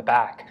people are in the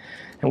back.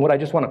 And what I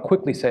just want to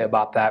quickly say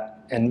about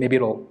that, and maybe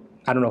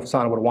I don't know if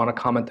Sana would want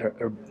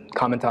to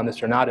comment on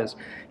this or not, is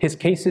his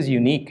case is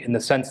unique in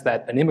the sense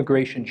that an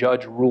immigration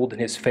judge ruled in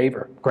his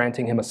favor,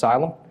 granting him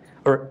asylum.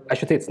 Or I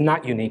should say it's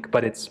not unique,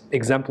 but it's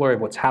exemplary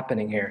of what's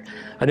happening here.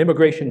 An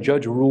immigration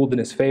judge ruled in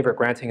his favor,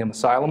 granting him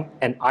asylum,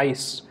 and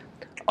ICE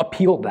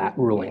appealed that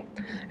ruling.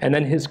 And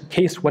then his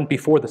case went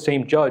before the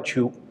same judge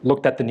who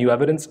looked at the new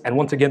evidence and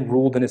once again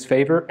ruled in his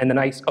favor, and then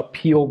ICE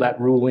appealed that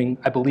ruling,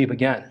 I believe,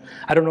 again.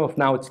 I don't know if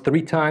now it's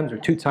 3 times or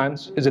 2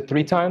 times. Is it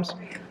 3 times?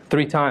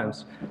 3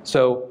 times.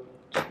 So,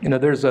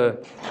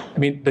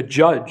 the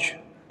judge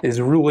is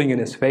ruling in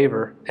his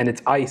favor, and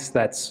it's ICE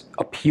that's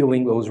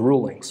appealing those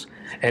rulings.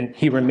 And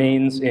he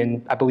remains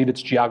in, I believe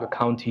it's Geauga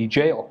County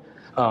Jail,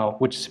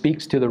 which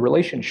speaks to the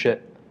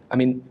relationship. I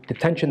mean,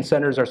 detention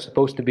centers are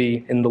supposed to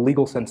be, in the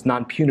legal sense,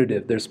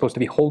 non-punitive. They're supposed to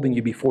be holding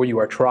you before you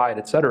are tried,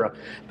 et cetera.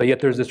 But yet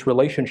there's this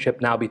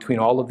relationship now between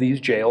all of these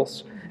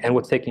jails and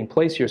what's taking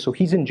place here. So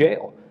he's in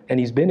jail, and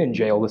he's been in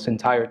jail this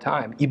entire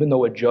time, even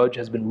though a judge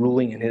has been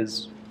ruling in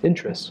his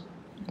interests.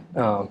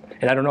 And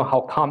I don't know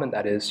how common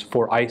that is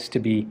for ICE to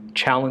be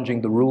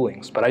challenging the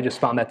rulings, but I just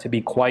found that to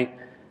be quite,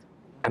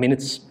 I mean,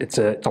 it's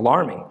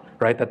alarming,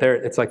 right? That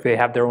it's like they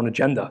have their own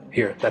agenda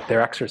here that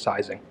they're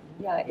exercising.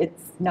 Yeah,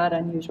 it's not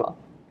unusual.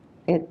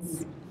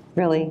 It's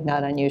really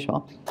not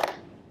unusual.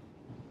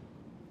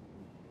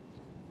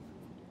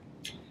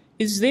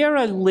 Is there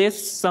a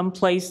list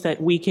someplace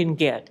that we can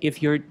get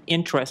if you're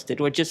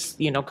interested, or just,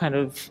 kind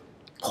of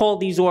call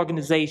these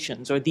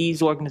organizations, or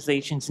these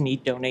organizations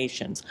need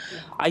donations?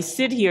 I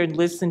sit here and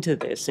listen to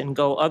this and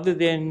go, other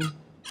than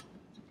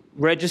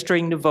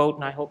registering to vote,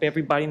 and I hope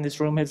everybody in this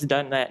room has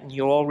done that, and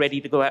you're all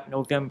ready to go out in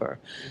November,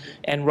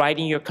 and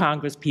writing your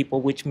Congress people,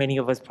 which many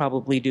of us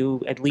probably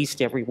do at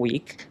least every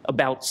week,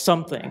 about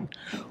something.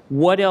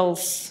 What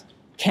else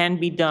can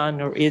be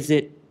done, or is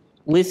it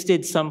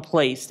listed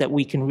someplace that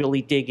we can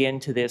really dig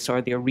into this?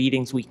 Are there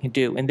readings we can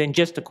do? And then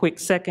just a quick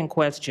second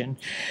question.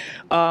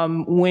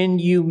 When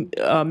you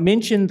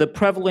mentioned the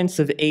prevalence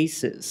of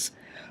ACEs,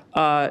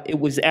 it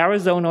was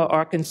Arizona,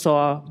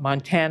 Arkansas,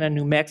 Montana,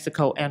 New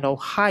Mexico, and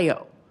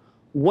Ohio.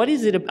 What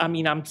is it,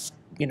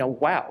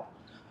 wow.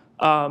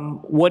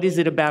 What is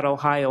it about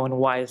Ohio, and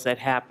why is that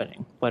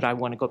happening? But I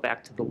want to go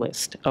back to the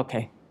list.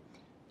 Okay,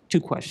 2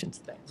 questions,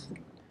 thanks.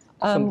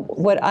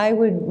 What I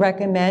would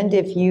recommend,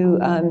 if you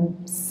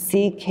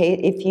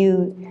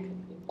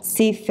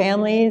see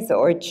families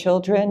or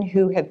children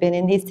who have been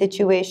in these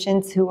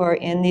situations, who are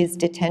in these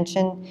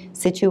detention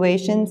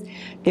situations,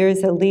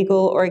 there's a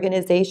legal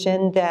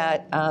organization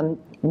that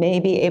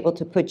may be able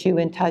to put you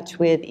in touch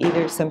with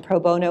either some pro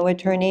bono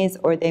attorneys,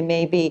 or they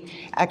may be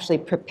actually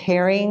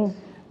preparing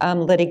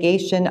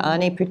litigation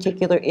on a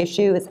particular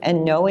issue,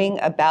 and knowing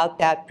about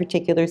that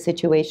particular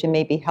situation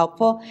may be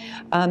helpful.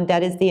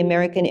 That is the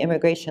American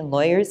Immigration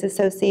Lawyers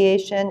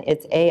Association.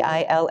 It's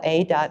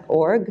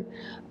AILA.org.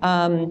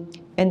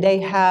 And they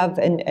have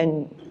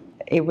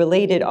a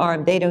related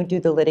arm. They don't do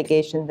the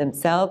litigation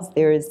themselves.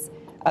 There's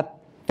a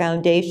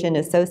foundation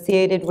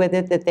associated with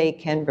it that they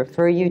can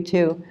refer you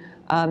to,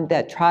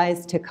 that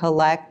tries to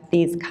collect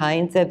these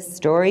kinds of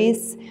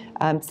stories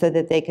so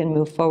that they can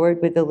move forward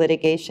with the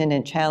litigation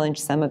and challenge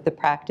some of the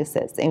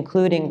practices,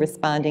 including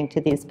responding to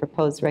these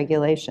proposed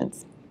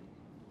regulations.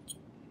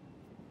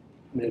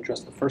 I'm going to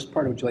address the first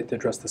part, or would you like to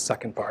address the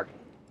second part?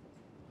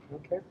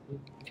 Okay.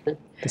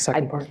 The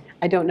second part?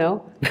 I don't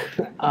know.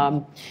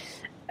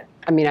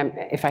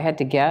 If I had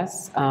to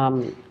guess,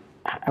 I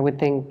would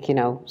think,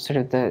 sort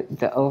of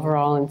the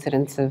overall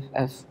incidence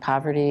of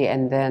poverty,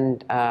 and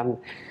then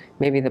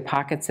maybe the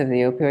pockets of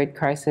the opioid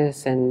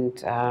crisis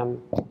and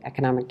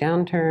economic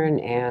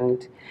downturn,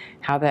 and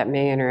how that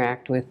may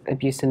interact with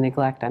abuse and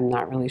neglect. I'm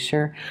not really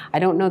sure. I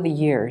don't know the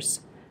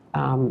years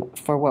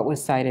for what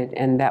was cited,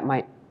 and that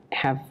might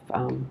have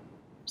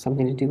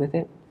something to do with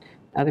it.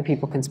 Other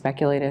people can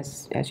speculate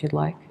as you'd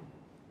like.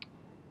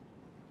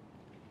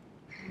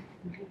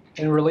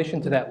 In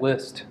relation to that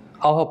list,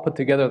 I'll help put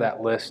together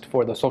that list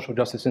for the Social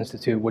Justice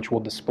Institute, which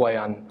we'll display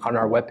on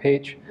our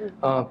webpage.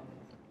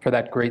 For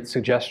that great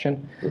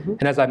suggestion.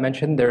 And as I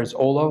mentioned, there's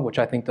OLA, which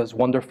I think does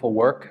wonderful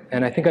work.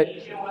 And I think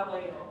that's HOLA.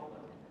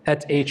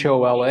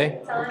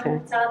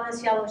 It's on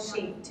this yellow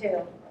sheet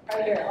too,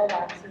 right here,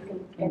 OLA, so you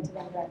can get to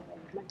them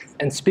directly.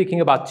 And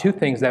speaking about 2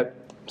 things that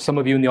some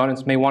of you in the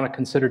audience may want to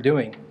consider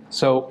doing.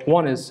 So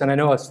one is, and I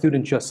know a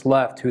student just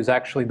left who's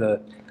actually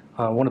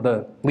one of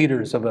the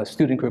leaders of a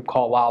student group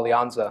called La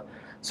Alianza.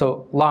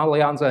 So La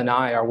Alianza and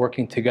I are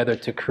working together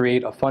to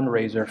create a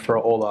fundraiser for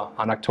OLA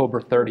on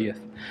October 30th.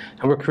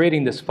 And we're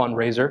creating this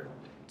fundraiser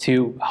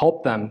to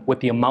help them with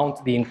the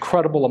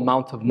incredible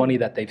amount of money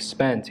that they've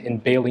spent in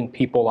bailing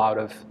people out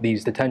of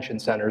these detention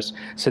centers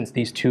since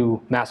these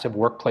two massive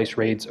workplace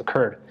raids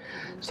occurred.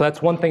 So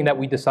that's one thing that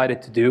we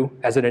decided to do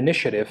as an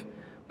initiative,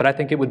 but I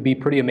think it would be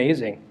pretty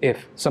amazing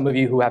if some of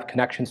you who have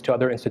connections to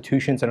other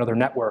institutions and other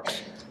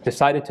networks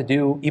decided to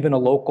do even a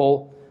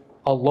local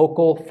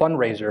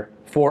fundraiser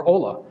for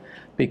OLA.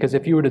 Because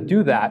if you were to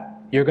do that,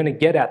 you're going to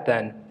get at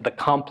then the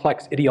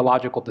complex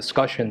ideological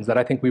discussions that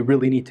I think we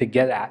really need to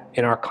get at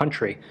in our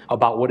country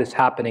about what is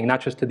happening, not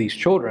just to these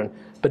children,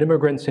 but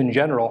immigrants in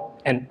general,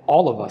 and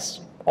all of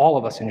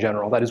us in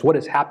general. That is what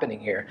is happening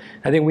here.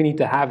 I think we need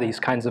to have these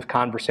kinds of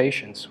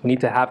conversations. We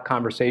need to have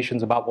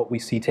conversations about what we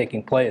see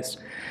taking place.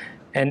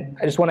 And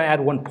I just want to add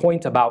one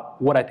point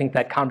about what I think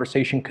that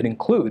conversation could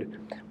include,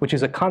 which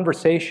is a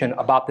conversation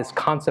about this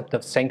concept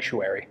of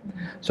sanctuary.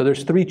 So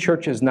there's 3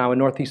 churches now in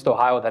Northeast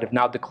Ohio that have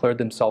now declared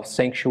themselves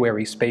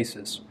sanctuary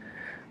spaces.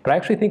 But I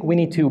actually think we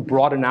need to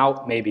broaden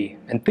out maybe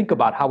and think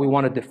about how we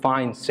want to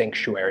define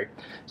sanctuary.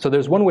 So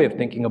there's one way of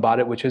thinking about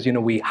it, which is,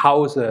 we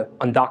house an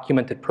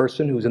undocumented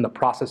person who's in the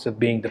process of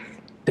being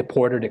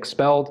deported,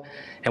 expelled,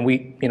 and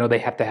they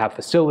have to have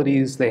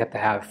facilities, they have to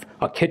have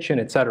a kitchen,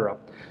 etc.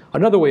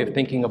 Another way of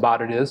thinking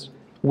about it is,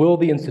 will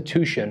the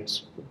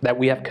institutions that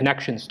we have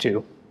connections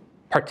to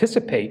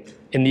participate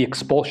in the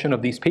expulsion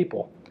of these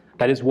people?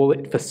 That is, will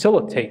it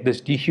facilitate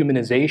this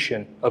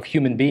dehumanization of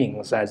human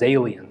beings as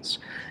aliens?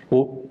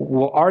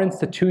 Will our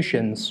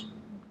institutions,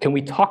 can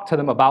we talk to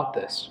them about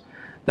this?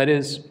 That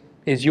is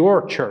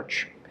your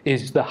church,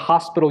 is the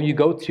hospital you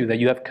go to that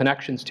you have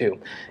connections to,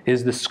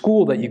 is the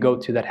school that you go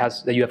to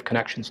that you have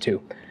connections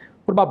to?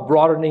 What about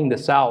broadening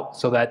this out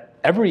so that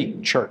every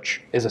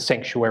church is a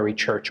sanctuary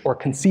church or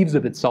conceives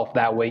of itself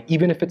that way,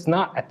 even if it's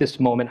not at this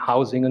moment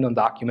housing an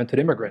undocumented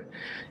immigrant?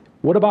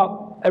 What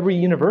about every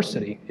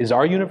university? Is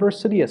our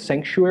university a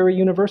sanctuary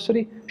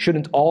university?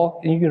 Shouldn't all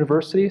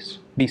universities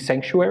be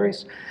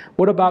sanctuaries?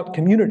 What about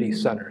community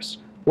centers?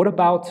 What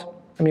about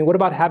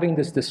having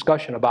this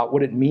discussion about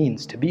what it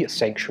means to be a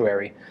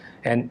sanctuary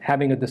and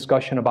having a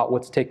discussion about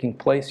what's taking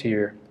place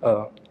here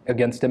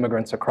against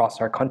immigrants across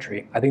our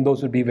country? I think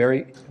those would be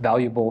very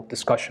valuable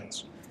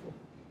discussions.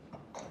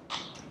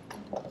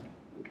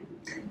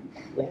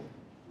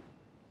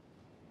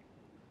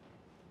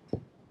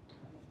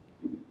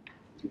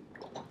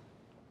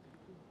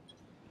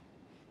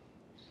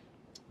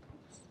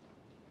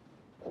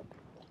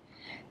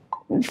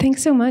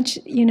 Thanks so much.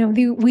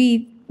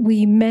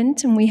 We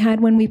meant, and we had,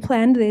 when we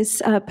planned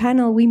this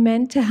panel, we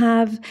meant to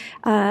have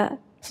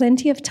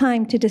plenty of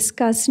time to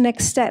discuss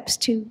next steps,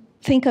 to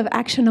think of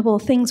actionable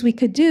things we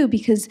could do,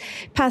 because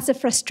past the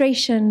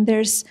frustration,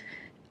 there's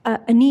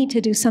a need to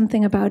do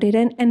something about it.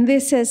 And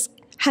this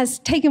has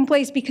taken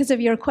place because of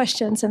your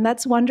questions, and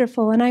that's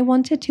wonderful. And I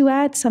wanted to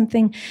add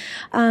something.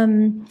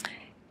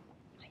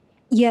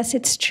 Yes,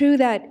 it's true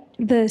that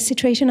the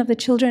situation of the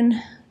children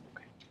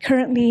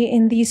currently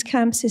in these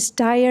camps is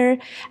dire,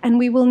 and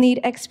we will need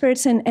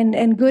experts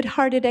and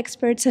good-hearted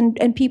experts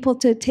and people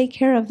to take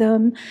care of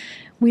them.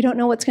 We don't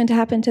know what's going to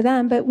happen to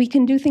them, but we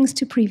can do things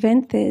to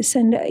prevent this,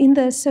 and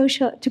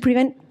to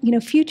prevent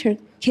future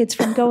kids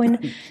from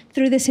going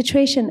through this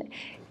situation.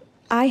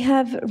 I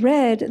have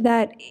read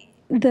that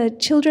the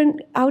children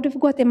out of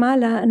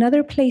Guatemala and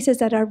other places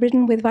that are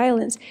ridden with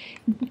violence,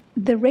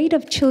 the rate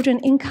of children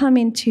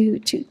incoming to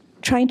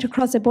trying to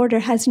cross the border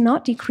has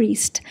not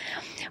decreased.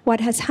 What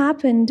has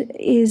happened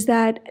is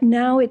that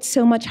now it's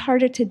so much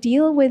harder to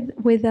deal with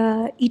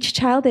each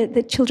child.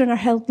 The children are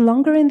held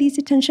longer in these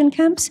detention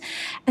camps.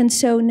 And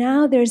so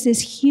now there's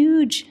this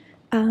huge,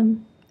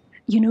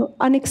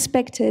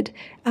 unexpected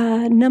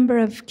number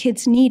of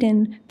kids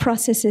needing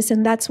processes.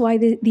 And that's why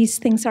these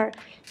things are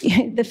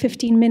the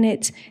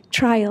 15-minute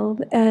trial,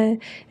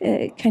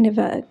 kind of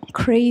a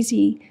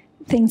crazy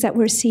things that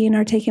we're seeing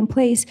are taking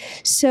place.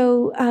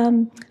 So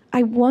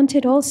I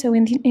wanted also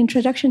in the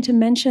introduction to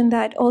mention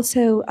that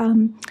also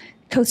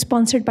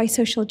co-sponsored by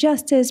Social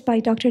Justice, by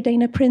Dr.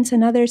 Dana Prince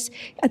and others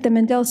at the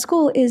Mendel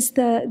School, is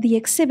the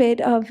exhibit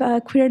of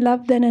Queer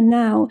Love Then and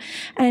Now.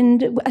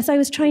 And as I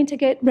was trying to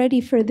get ready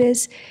for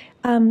this,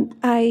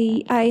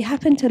 I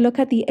happened to look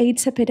at the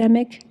AIDS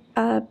epidemic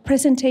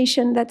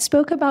presentation that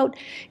spoke about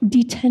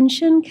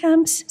detention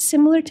camps,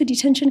 similar to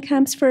detention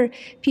camps for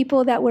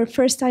people that were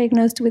first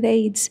diagnosed with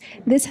AIDS.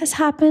 This has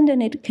happened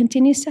and it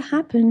continues to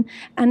happen.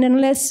 And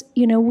unless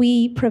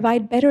we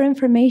provide better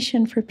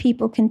information for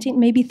people,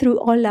 maybe through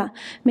OLA,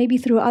 maybe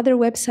through other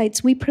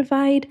websites, we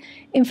provide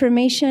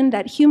information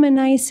that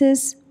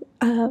humanizes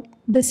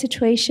the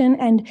situation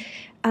and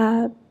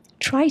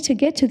try to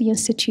get to the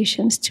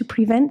institutions to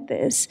prevent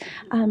this.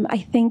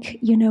 I think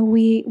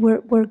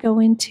we're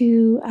going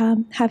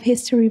to have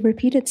history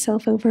repeat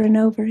itself over and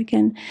over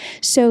again.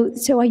 So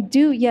I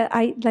do,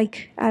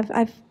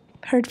 I've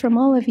heard from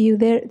all of you,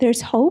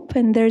 there's hope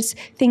and there's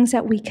things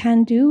that we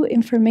can do.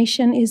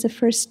 Information is a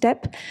first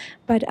step,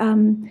 but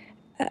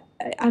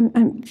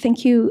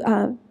thank you.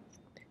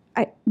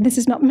 This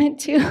is not meant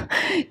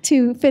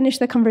to finish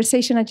the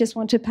conversation. I just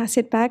want to pass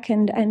it back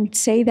and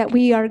say that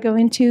we are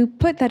going to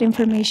put that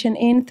information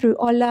in through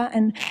OLA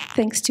and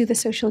thanks to the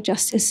Social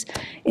Justice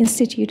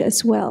Institute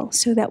as well,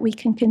 so that we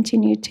can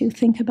continue to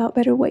think about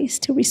better ways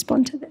to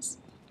respond to this.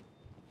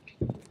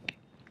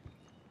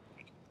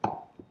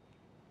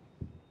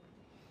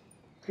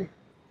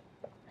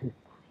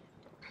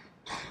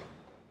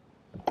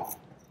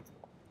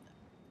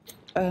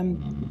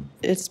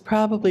 It's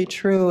probably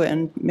true,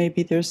 and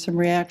maybe there's some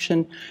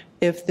reaction,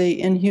 if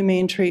the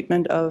inhumane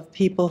treatment of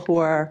people who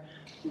are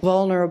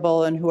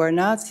vulnerable and who are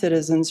not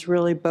citizens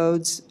really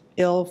bodes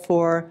ill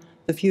for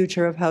the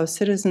future of how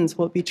citizens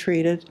will be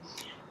treated,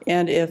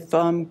 and if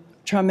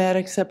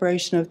traumatic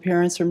separation of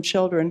parents from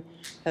children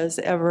has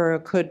ever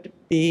could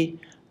be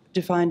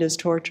defined as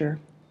torture.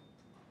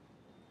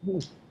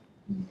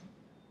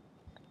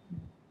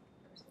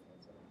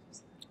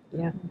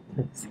 Yeah.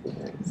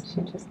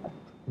 She just left.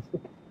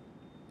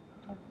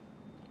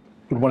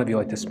 Would one of you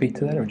like to speak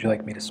to that, or would you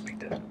like me to speak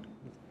to that?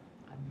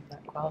 I'm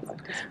not qualified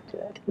to speak to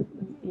that.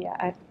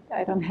 Yeah,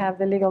 I don't have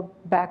the legal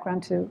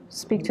background to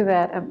speak to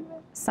that.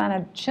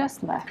 Sana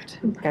just left.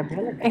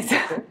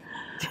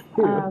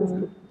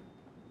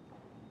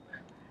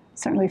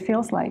 Certainly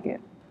feels like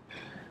it.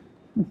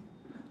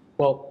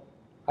 Well,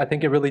 I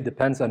think it really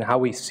depends on how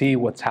we see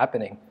what's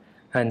happening.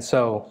 And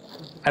so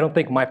I don't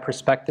think my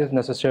perspective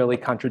necessarily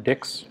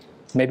contradicts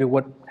maybe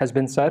what has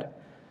been said,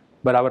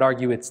 but I would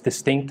argue it's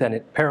distinct and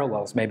it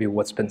parallels maybe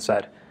what's been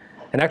said.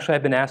 And actually,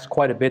 I've been asked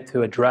quite a bit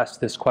to address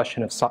this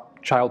question of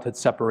childhood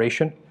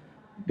separation,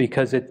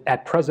 because it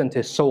at present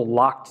is so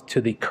locked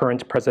to the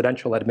current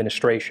presidential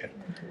administration,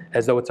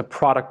 as though it's a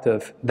product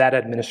of that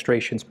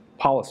administration's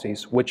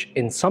policies, which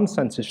in some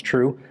sense is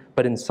true,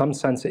 but in some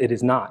sense it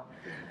is not.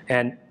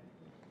 And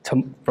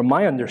from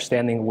my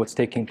understanding of what's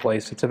taking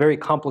place, it's a very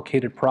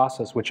complicated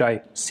process, which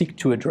I seek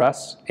to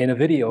address in a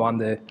video on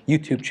the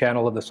YouTube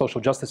channel of the Social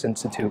Justice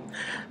Institute.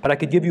 But I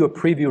could give you a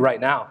preview right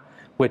now,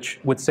 which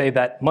would say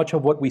that much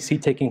of what we see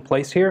taking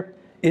place here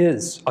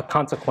is a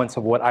consequence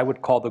of what I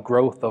would call the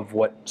growth of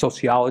what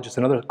sociologists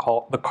and others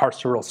call the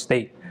carceral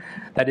state.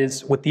 That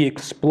is, with the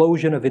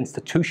explosion of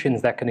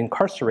institutions that can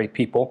incarcerate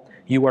people,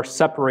 you are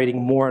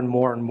separating more and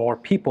more and more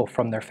people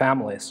from their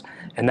families.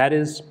 And that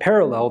is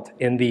paralleled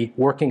in the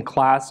working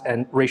class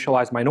and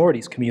racialized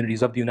minorities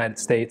communities of the United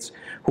States,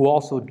 who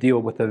also deal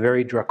with a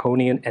very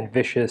draconian and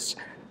vicious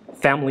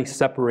family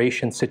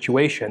separation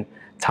situation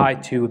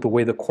tied to the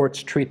way the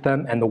courts treat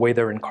them and the way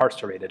they're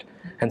incarcerated.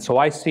 And so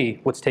I see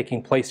what's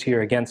taking place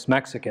here against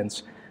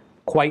Mexicans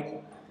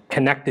quite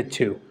connected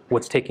to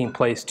what's taking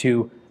place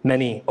to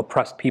many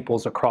oppressed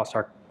peoples across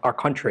our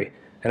country.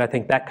 And I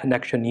think that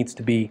connection needs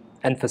to be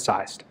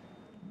emphasized.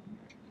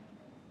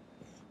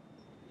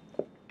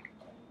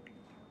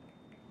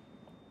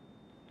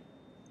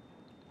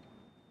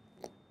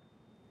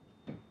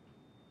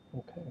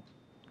 Okay.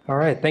 All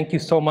right. Thank you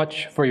so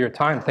much for your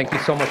time. Thank you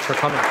so much for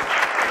coming.